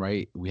Gidol Banim,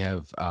 right? We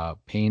have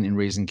pain in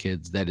raising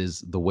kids. That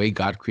is the way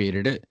God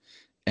created it.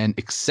 And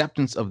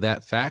acceptance of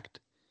that fact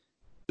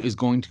is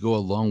going to go a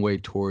long way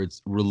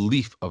towards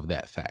relief of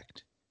that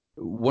fact.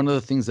 One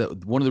of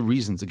the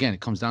reasons, again,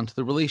 it comes down to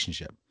the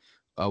relationship.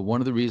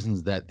 One of the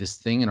reasons that this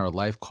thing in our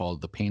life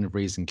called the pain of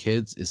raising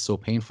kids is so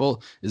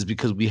painful is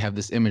because we have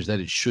this image that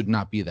it should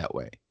not be that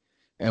way.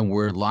 And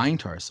we're lying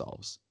to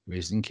ourselves.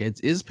 Raising kids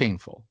is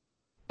painful.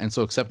 And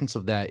so acceptance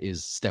of that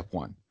is step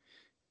one.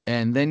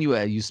 And then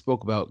you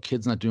spoke about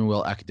kids not doing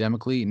well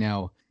academically.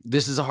 Now,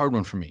 this is a hard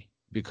one for me,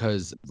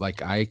 because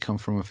like, I come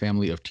from a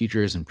family of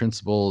teachers and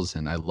principals,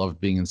 and I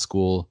loved being in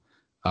school.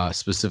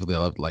 Specifically, I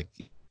loved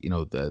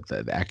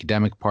the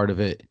academic part of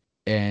it,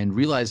 and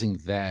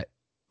realizing that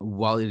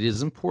while it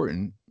is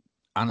important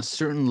on a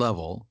certain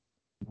level,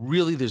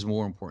 really there's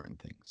more important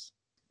things.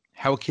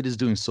 How a kid is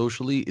doing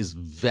socially is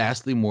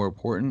vastly more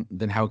important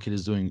than how a kid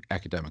is doing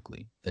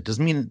academically. That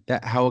doesn't mean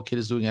that how a kid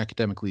is doing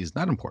academically is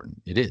not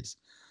important. It is.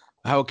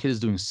 How a kid is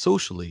doing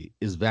socially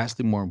is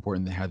vastly more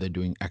important than how they're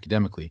doing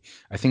academically.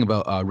 I think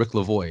about Rick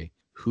Lavoie,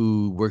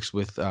 who works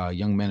with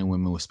young men and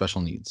women with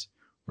special needs,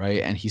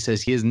 right? And he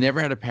says he has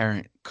never had a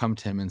parent come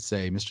to him and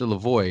say, Mr.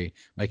 Lavoie,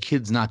 my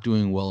kid's not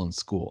doing well in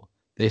school.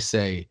 They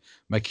say,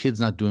 my kid's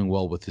not doing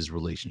well with his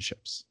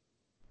relationships.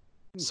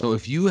 So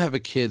if you have a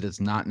kid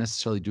that's not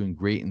necessarily doing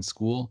great in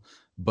school,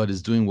 but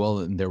is doing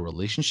well in their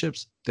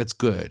relationships, that's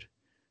good.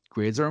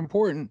 Grades are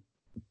important,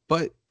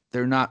 but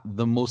they're not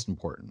the most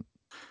important.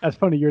 That's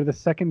funny. You're the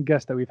second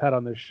guest that we've had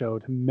on this show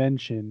to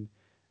mention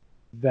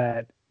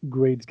that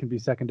grades can be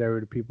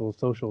secondary to people's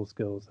social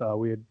skills.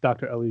 We had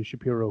Dr. Ellie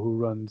Shapiro, who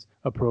runs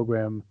a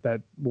program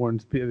that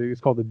warns people.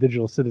 It's called the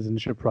Digital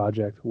Citizenship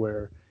Project,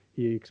 where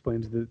he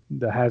explains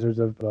the hazards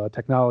of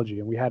technology.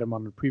 And we had him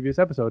on a previous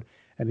episode,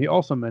 and he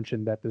also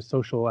mentioned that the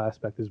social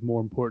aspect is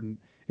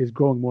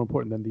growing more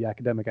important than the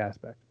academic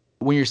aspect.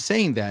 When you're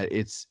saying that,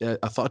 it's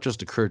a thought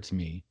just occurred to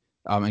me.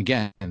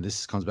 Again, and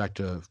this comes back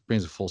to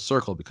brings it full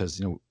circle, because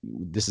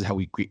this is how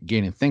we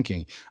gain in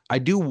thinking. I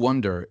do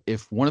wonder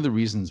if one of the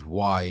reasons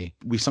why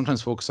we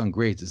sometimes focus on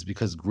grades is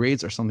because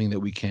grades are something that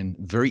we can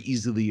very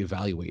easily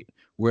evaluate,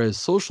 whereas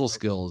social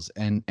skills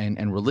and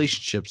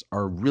relationships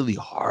are really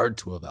hard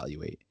to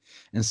evaluate.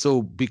 And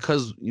so,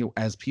 because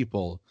as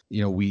people,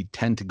 we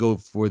tend to go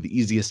for the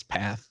easiest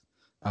path,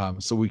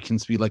 so we can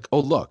be like, oh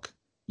look,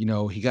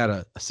 he got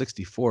a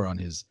 64 on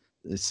his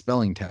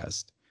spelling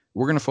test.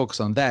 We're going to focus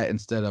on that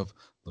instead of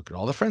look at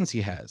all the friends he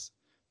has,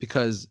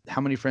 because how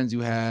many friends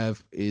you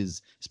have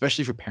is,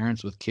 especially for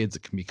parents with kids,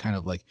 it can be kind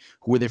of like,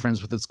 who are they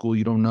friends with at school?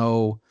 You don't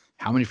know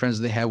how many friends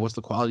do they have. What's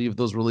the quality of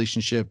those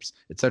relationships,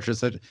 et cetera, et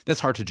cetera. That's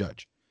hard to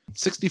judge.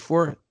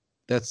 64,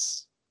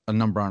 that's a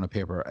number on a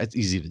paper. It's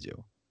easy to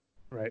do.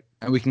 Right.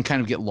 And we can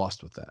kind of get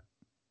lost with that.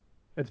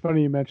 It's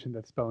funny you mentioned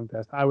that spelling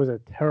test. I was a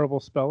terrible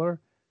speller,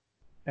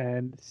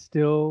 and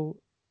still,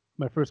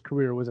 my first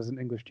career was as an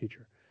English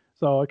teacher.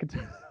 So I could,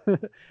 I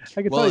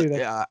could tell Well, you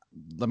that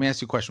let me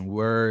ask you a question.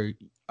 Were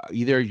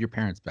either of your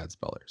parents bad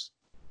spellers?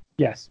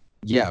 yes.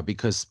 Yeah,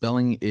 because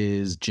spelling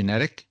is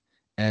genetic,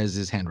 as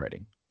is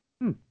handwriting.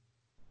 Hmm.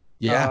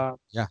 Yeah,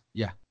 Uh,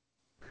 yeah.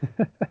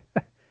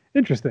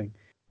 Interesting.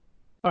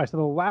 All right. So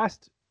the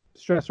last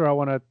stressor I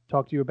want to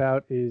talk to you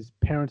about is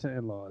parents and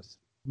in-laws.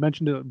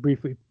 Mentioned it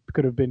briefly.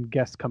 Could have been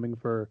guests coming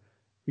for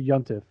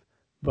Yuntif,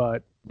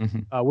 but Hmm.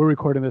 we're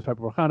recording this right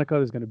before Hanukkah.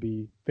 There's going to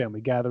be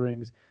family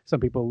gatherings. Some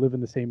people live in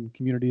the same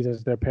communities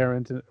as their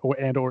parents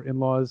or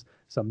in-laws.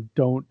 Some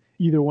don't.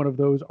 Either one of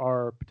those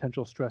are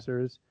potential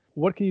stressors.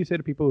 What can you say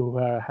to people who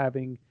are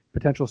having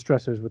potential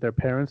stressors with their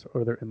parents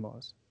or their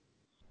in-laws?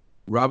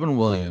 Robin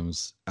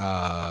Williams.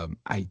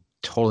 I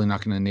totally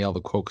not going to nail the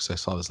quote because I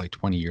saw this like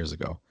 20 years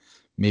ago,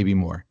 maybe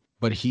more.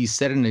 But he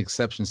said in an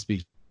acceptance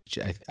speech,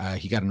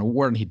 he got an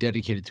award and he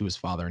dedicated to his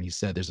father. And he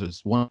said, "There's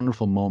this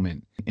wonderful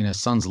moment in a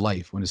son's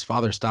life when his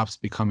father stops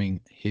becoming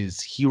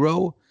his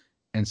hero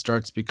and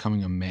starts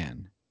becoming a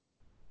man."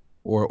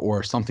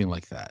 Or something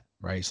like that,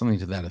 right? Something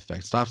to that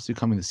effect. Stops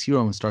becoming this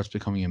hero and starts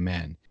becoming a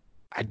man.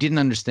 I didn't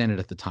understand it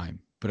at the time,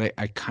 but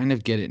I kind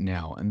of get it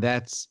now. And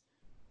that's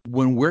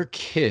when we're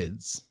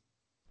kids,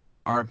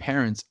 our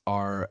parents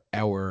are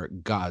our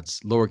gods,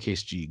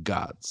 lowercase g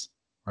gods,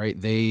 right?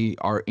 They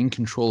are in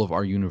control of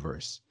our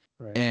universe.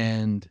 Right.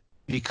 And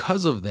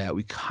because of that,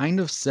 we kind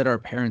of set our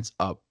parents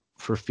up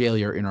for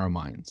failure in our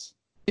minds,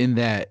 in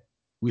that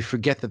we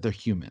forget that they're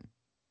human.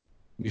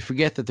 We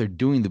forget that they're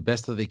doing the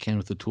best that they can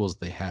with the tools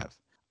they have.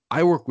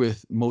 I work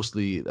with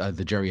mostly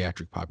the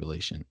geriatric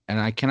population, and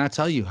I cannot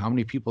tell you how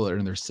many people are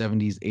in their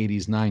 70s,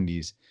 80s,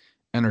 90s,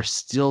 and are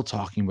still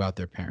talking about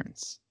their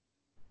parents.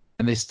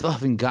 And they still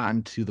haven't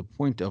gotten to the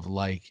point of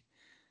like,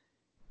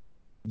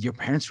 your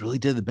parents really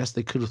did the best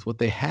they could with what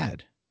they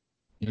had.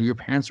 You know, your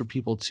parents were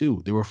people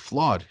too. They were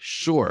flawed,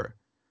 sure.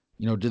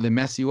 You know, did they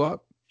mess you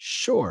up?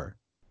 Sure.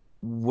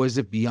 Was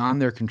it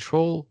beyond their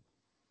control?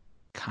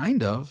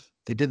 Kind of.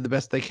 They did the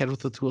best they could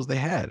with the tools they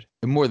had.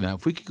 And more than that,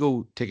 if we could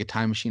go take a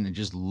time machine and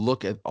just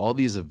look at all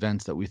these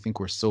events that we think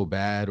were so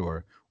bad,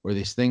 or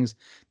these things,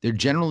 they're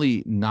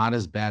generally not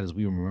as bad as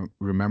we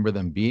remember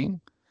them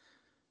being,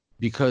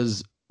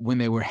 because when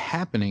they were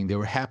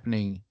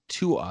happening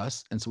to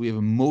us. And so we have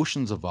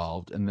emotions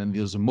evolved, and then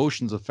those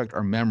emotions affect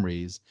our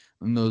memories,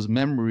 and those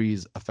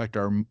memories affect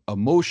our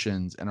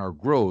emotions and our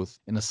growth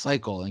in a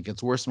cycle, and it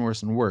gets worse and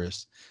worse and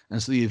worse.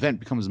 And so the event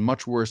becomes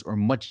much worse or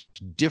much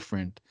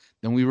different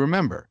than we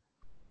remember.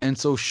 And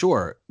so,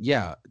 sure,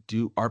 yeah,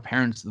 do our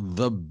parents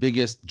the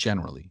biggest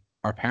generally?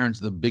 Are parents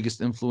the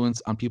biggest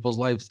influence on people's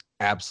lives?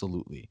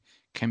 Absolutely.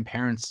 Can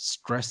parents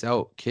stress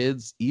out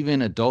kids,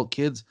 even adult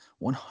kids?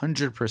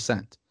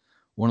 100%.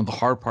 One of the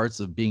hard parts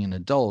of being an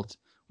adult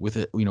with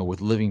it, you know, with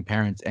living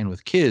parents and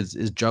with kids,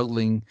 is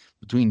juggling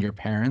between your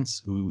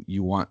parents who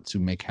you want to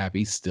make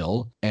happy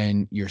still,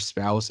 and your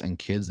spouse and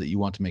kids that you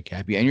want to make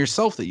happy, and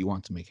yourself that you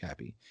want to make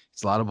happy.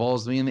 It's a lot of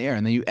balls to be in the air.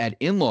 And then you add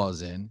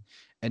in-laws in,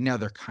 and now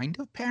they're kind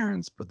of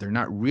parents, but they're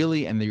not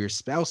really, and they're your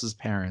spouse's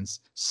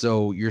parents.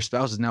 So your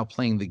spouse is now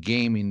playing the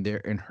game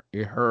in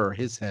her or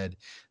his head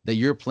that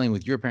you're playing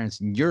with your parents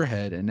in your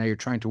head, and now you're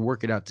trying to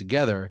work it out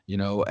together, you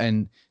know.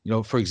 And you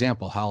know, for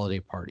example, holiday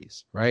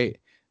parties, right?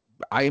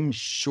 I'm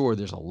sure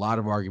there's a lot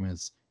of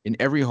arguments in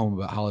every home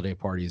about holiday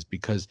parties,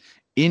 because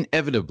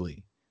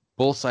inevitably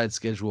both sides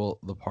schedule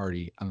the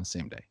party on the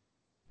same day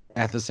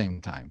at the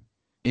same time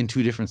in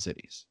two different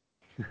cities,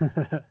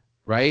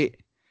 right?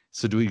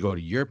 So do we go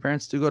to your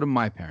parents? Do we go to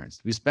my parents?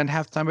 Do we spend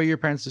half the time by your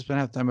parents? Do we spend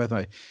half the time by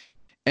my?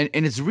 And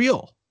it's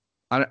real.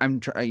 I'm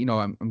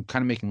kind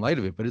of making light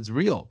of it, but it's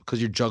real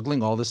because you're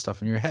juggling all this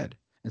stuff in your head.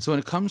 And so when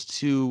it comes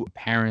to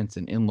parents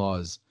and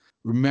in-laws,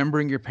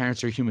 remembering your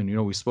parents are human. You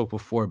know, we spoke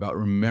before about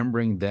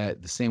remembering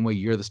that the same way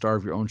you're the star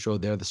of your own show,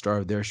 they're the star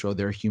of their show,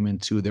 they're human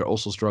too. They're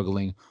also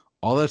struggling.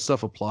 All that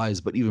stuff applies,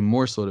 but even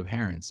more so to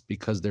parents,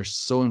 because they're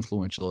so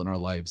influential in our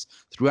lives,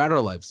 throughout our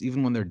lives,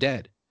 even when they're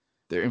dead,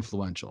 they're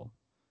influential.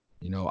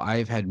 You know,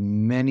 I've had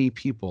many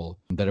people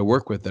that I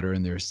work with that are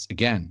in their,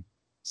 again,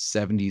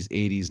 70s,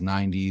 80s,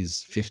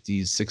 90s,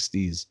 50s,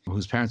 60s,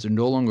 whose parents are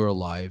no longer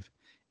alive.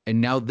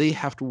 And now they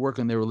have to work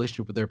on their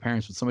relationship with their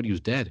parents with somebody who's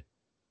dead,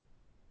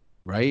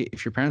 right?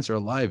 If your parents are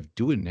alive,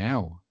 do it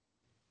now.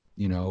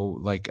 You know,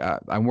 like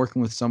I'm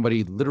working with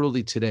somebody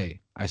literally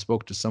today. I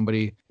spoke to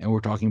somebody and we're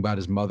talking about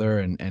his mother,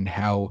 and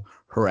how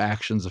her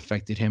actions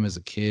affected him as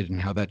a kid and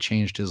how that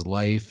changed his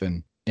life.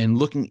 And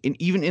looking, and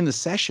even in the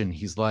session,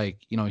 he's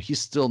like, you know,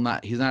 he's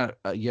not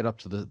yet up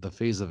to the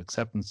phase of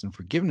acceptance and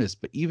forgiveness.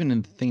 But even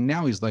in the thing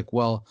now, he's like,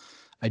 well,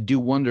 I do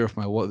wonder if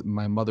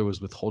my mother was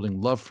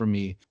withholding love from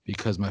me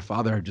because my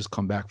father had just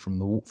come back from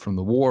the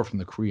war, from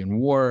the Korean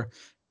War,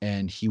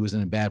 and he was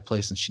in a bad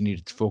place and she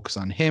needed to focus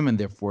on him, and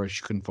therefore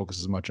she couldn't focus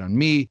as much on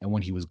me. And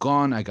when he was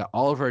gone, I got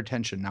all of her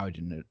attention. Now I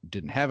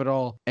didn't have it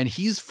all. And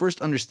he's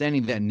first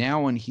understanding that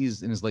now when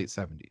he's in his late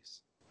 70s.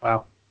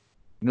 Wow.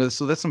 You know,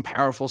 so that's some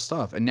powerful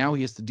stuff. And now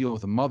he has to deal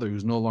with a mother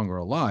who's no longer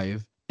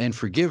alive. and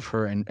forgive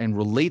her and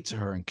relate to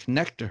her and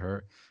connect to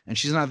her, and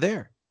she's not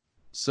there.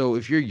 So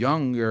if you're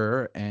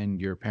younger and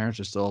your parents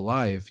are still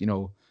alive,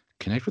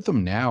 connect with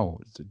them now.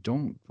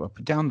 Don't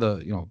put down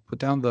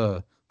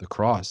the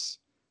cross,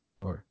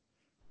 or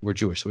we're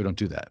Jewish, so we don't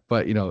do that.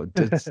 But don't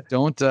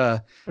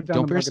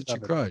bear such a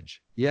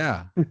grudge.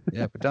 Yeah,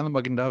 yeah. Put down the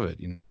Magen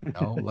David.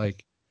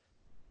 Like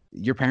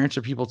your parents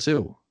are people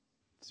too.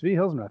 Tzvi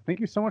Hilsenrath, thank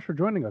you so much for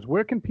joining us.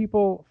 Where can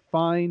people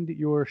find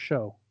your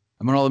show?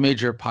 I'm on all the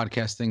major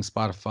podcast things,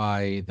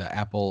 Spotify, the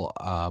Apple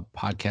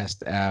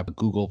podcast app,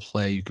 Google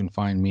Play. You can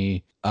find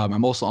me.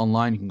 I'm also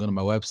online. You can go to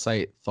my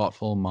website,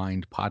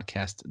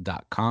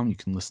 thoughtfulmindpodcast.com. You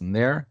can listen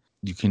there.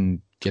 You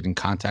can get in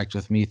contact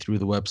with me through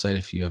the website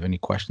if you have any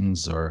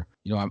questions, or,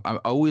 I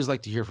always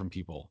like to hear from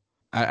people.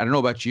 I don't know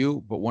about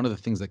you, but one of the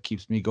things that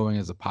keeps me going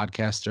as a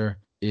podcaster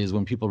is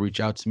when people reach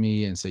out to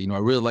me and say, I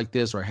really like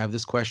this, or I have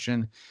this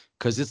question,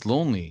 because it's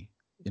lonely.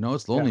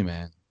 It's lonely,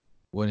 man.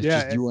 When it's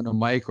just you and a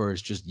mic, or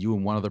it's just you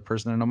and one other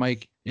person on a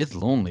mic, it's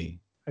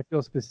lonely. I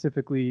feel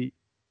specifically,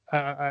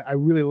 I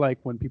really like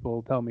when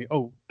people tell me,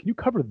 oh, can you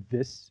cover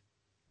this?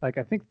 Like,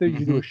 I think that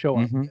you do a show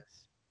on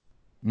this.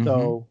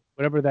 So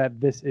whatever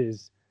this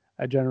is,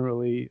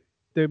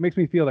 it makes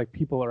me feel like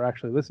people are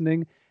actually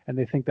listening, and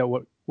they think that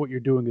what you're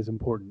doing is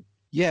important.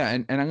 Yeah,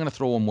 and I'm going to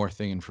throw one more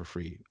thing in for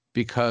free,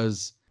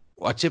 because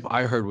a tip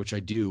I heard, which I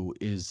do,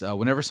 is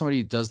whenever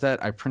somebody does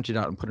that, I print it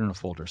out and put it in a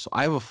folder. So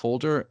I have a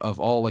folder of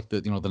all like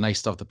the nice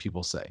stuff that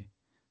people say.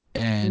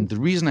 And the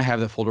reason I have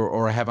that folder,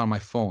 or I have on my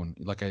phone,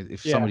 like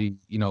if somebody,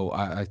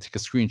 I take a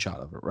screenshot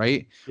of it,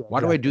 right? Yeah, why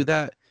do I do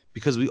that?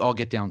 Because we all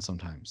get down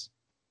sometimes.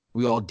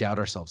 We all doubt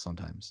ourselves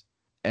sometimes.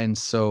 And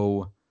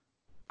so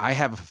I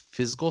have a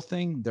physical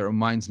thing that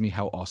reminds me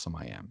how awesome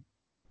I am.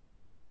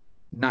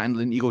 Not in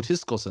an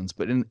egotistical sense,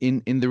 but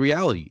in the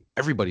reality,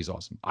 everybody's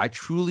awesome. I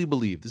truly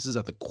believe, this is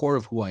at the core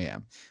of who I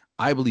am.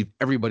 I believe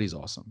everybody's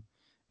awesome.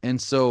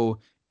 And so,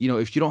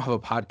 if you don't have a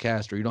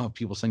podcast, or you don't have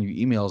people send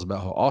you emails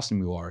about how awesome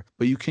you are,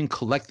 but you can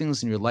collect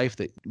things in your life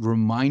that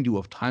remind you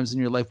of times in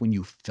your life when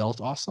you felt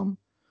awesome,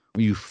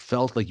 when you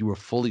felt like you were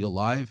fully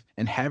alive,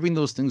 and having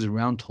those things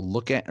around to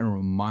look at and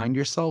remind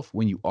yourself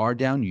when you are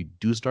down, you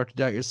do start to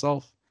doubt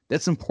yourself.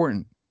 That's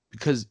important,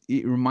 because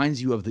it reminds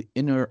you of the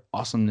inner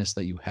awesomeness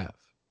that you have.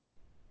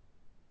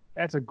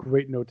 That's a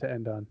great note to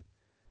end on.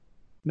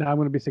 Now I'm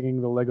going to be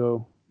singing the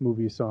Lego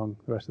Movie song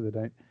the rest of the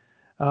night.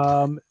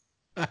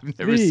 I've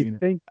never seen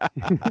it.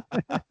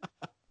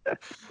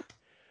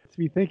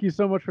 Tzvi, thank you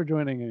so much for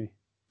joining me.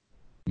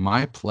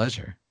 My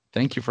pleasure.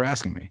 Thank you for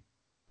asking me.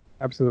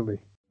 Absolutely.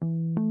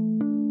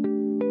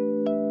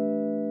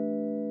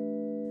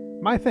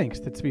 My thanks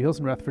to Tzvi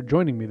Hilsenrath for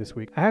joining me this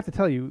week. I have to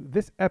tell you,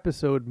 this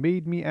episode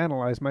made me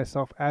analyze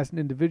myself as an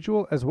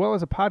individual as well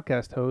as a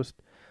podcast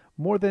host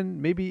more than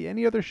maybe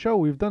any other show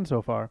we've done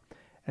so far.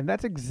 And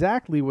that's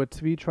exactly what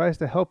Tzvi tries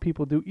to help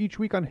people do each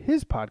week on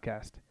his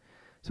podcast.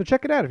 So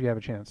check it out if you have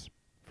a chance.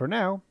 For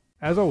now,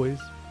 as always,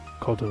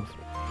 Kol Tov.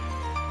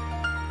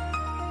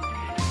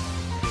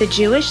 The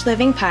Jewish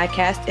Living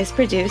Podcast is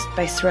produced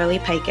by Sroli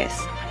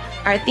Pikus.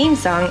 Our theme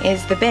song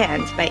is The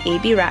Band by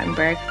A.B.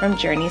 Rottenberg from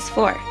Journeys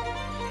 4.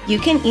 You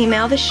can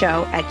email the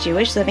show at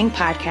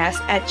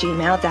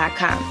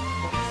jewishlivingpodcast@gmail.com.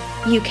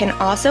 You can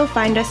also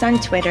find us on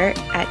Twitter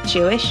at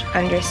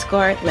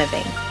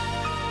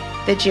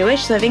Jewish_living. The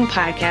Jewish Living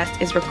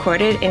Podcast is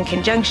recorded in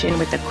conjunction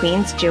with the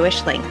Queen's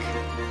Jewish Link.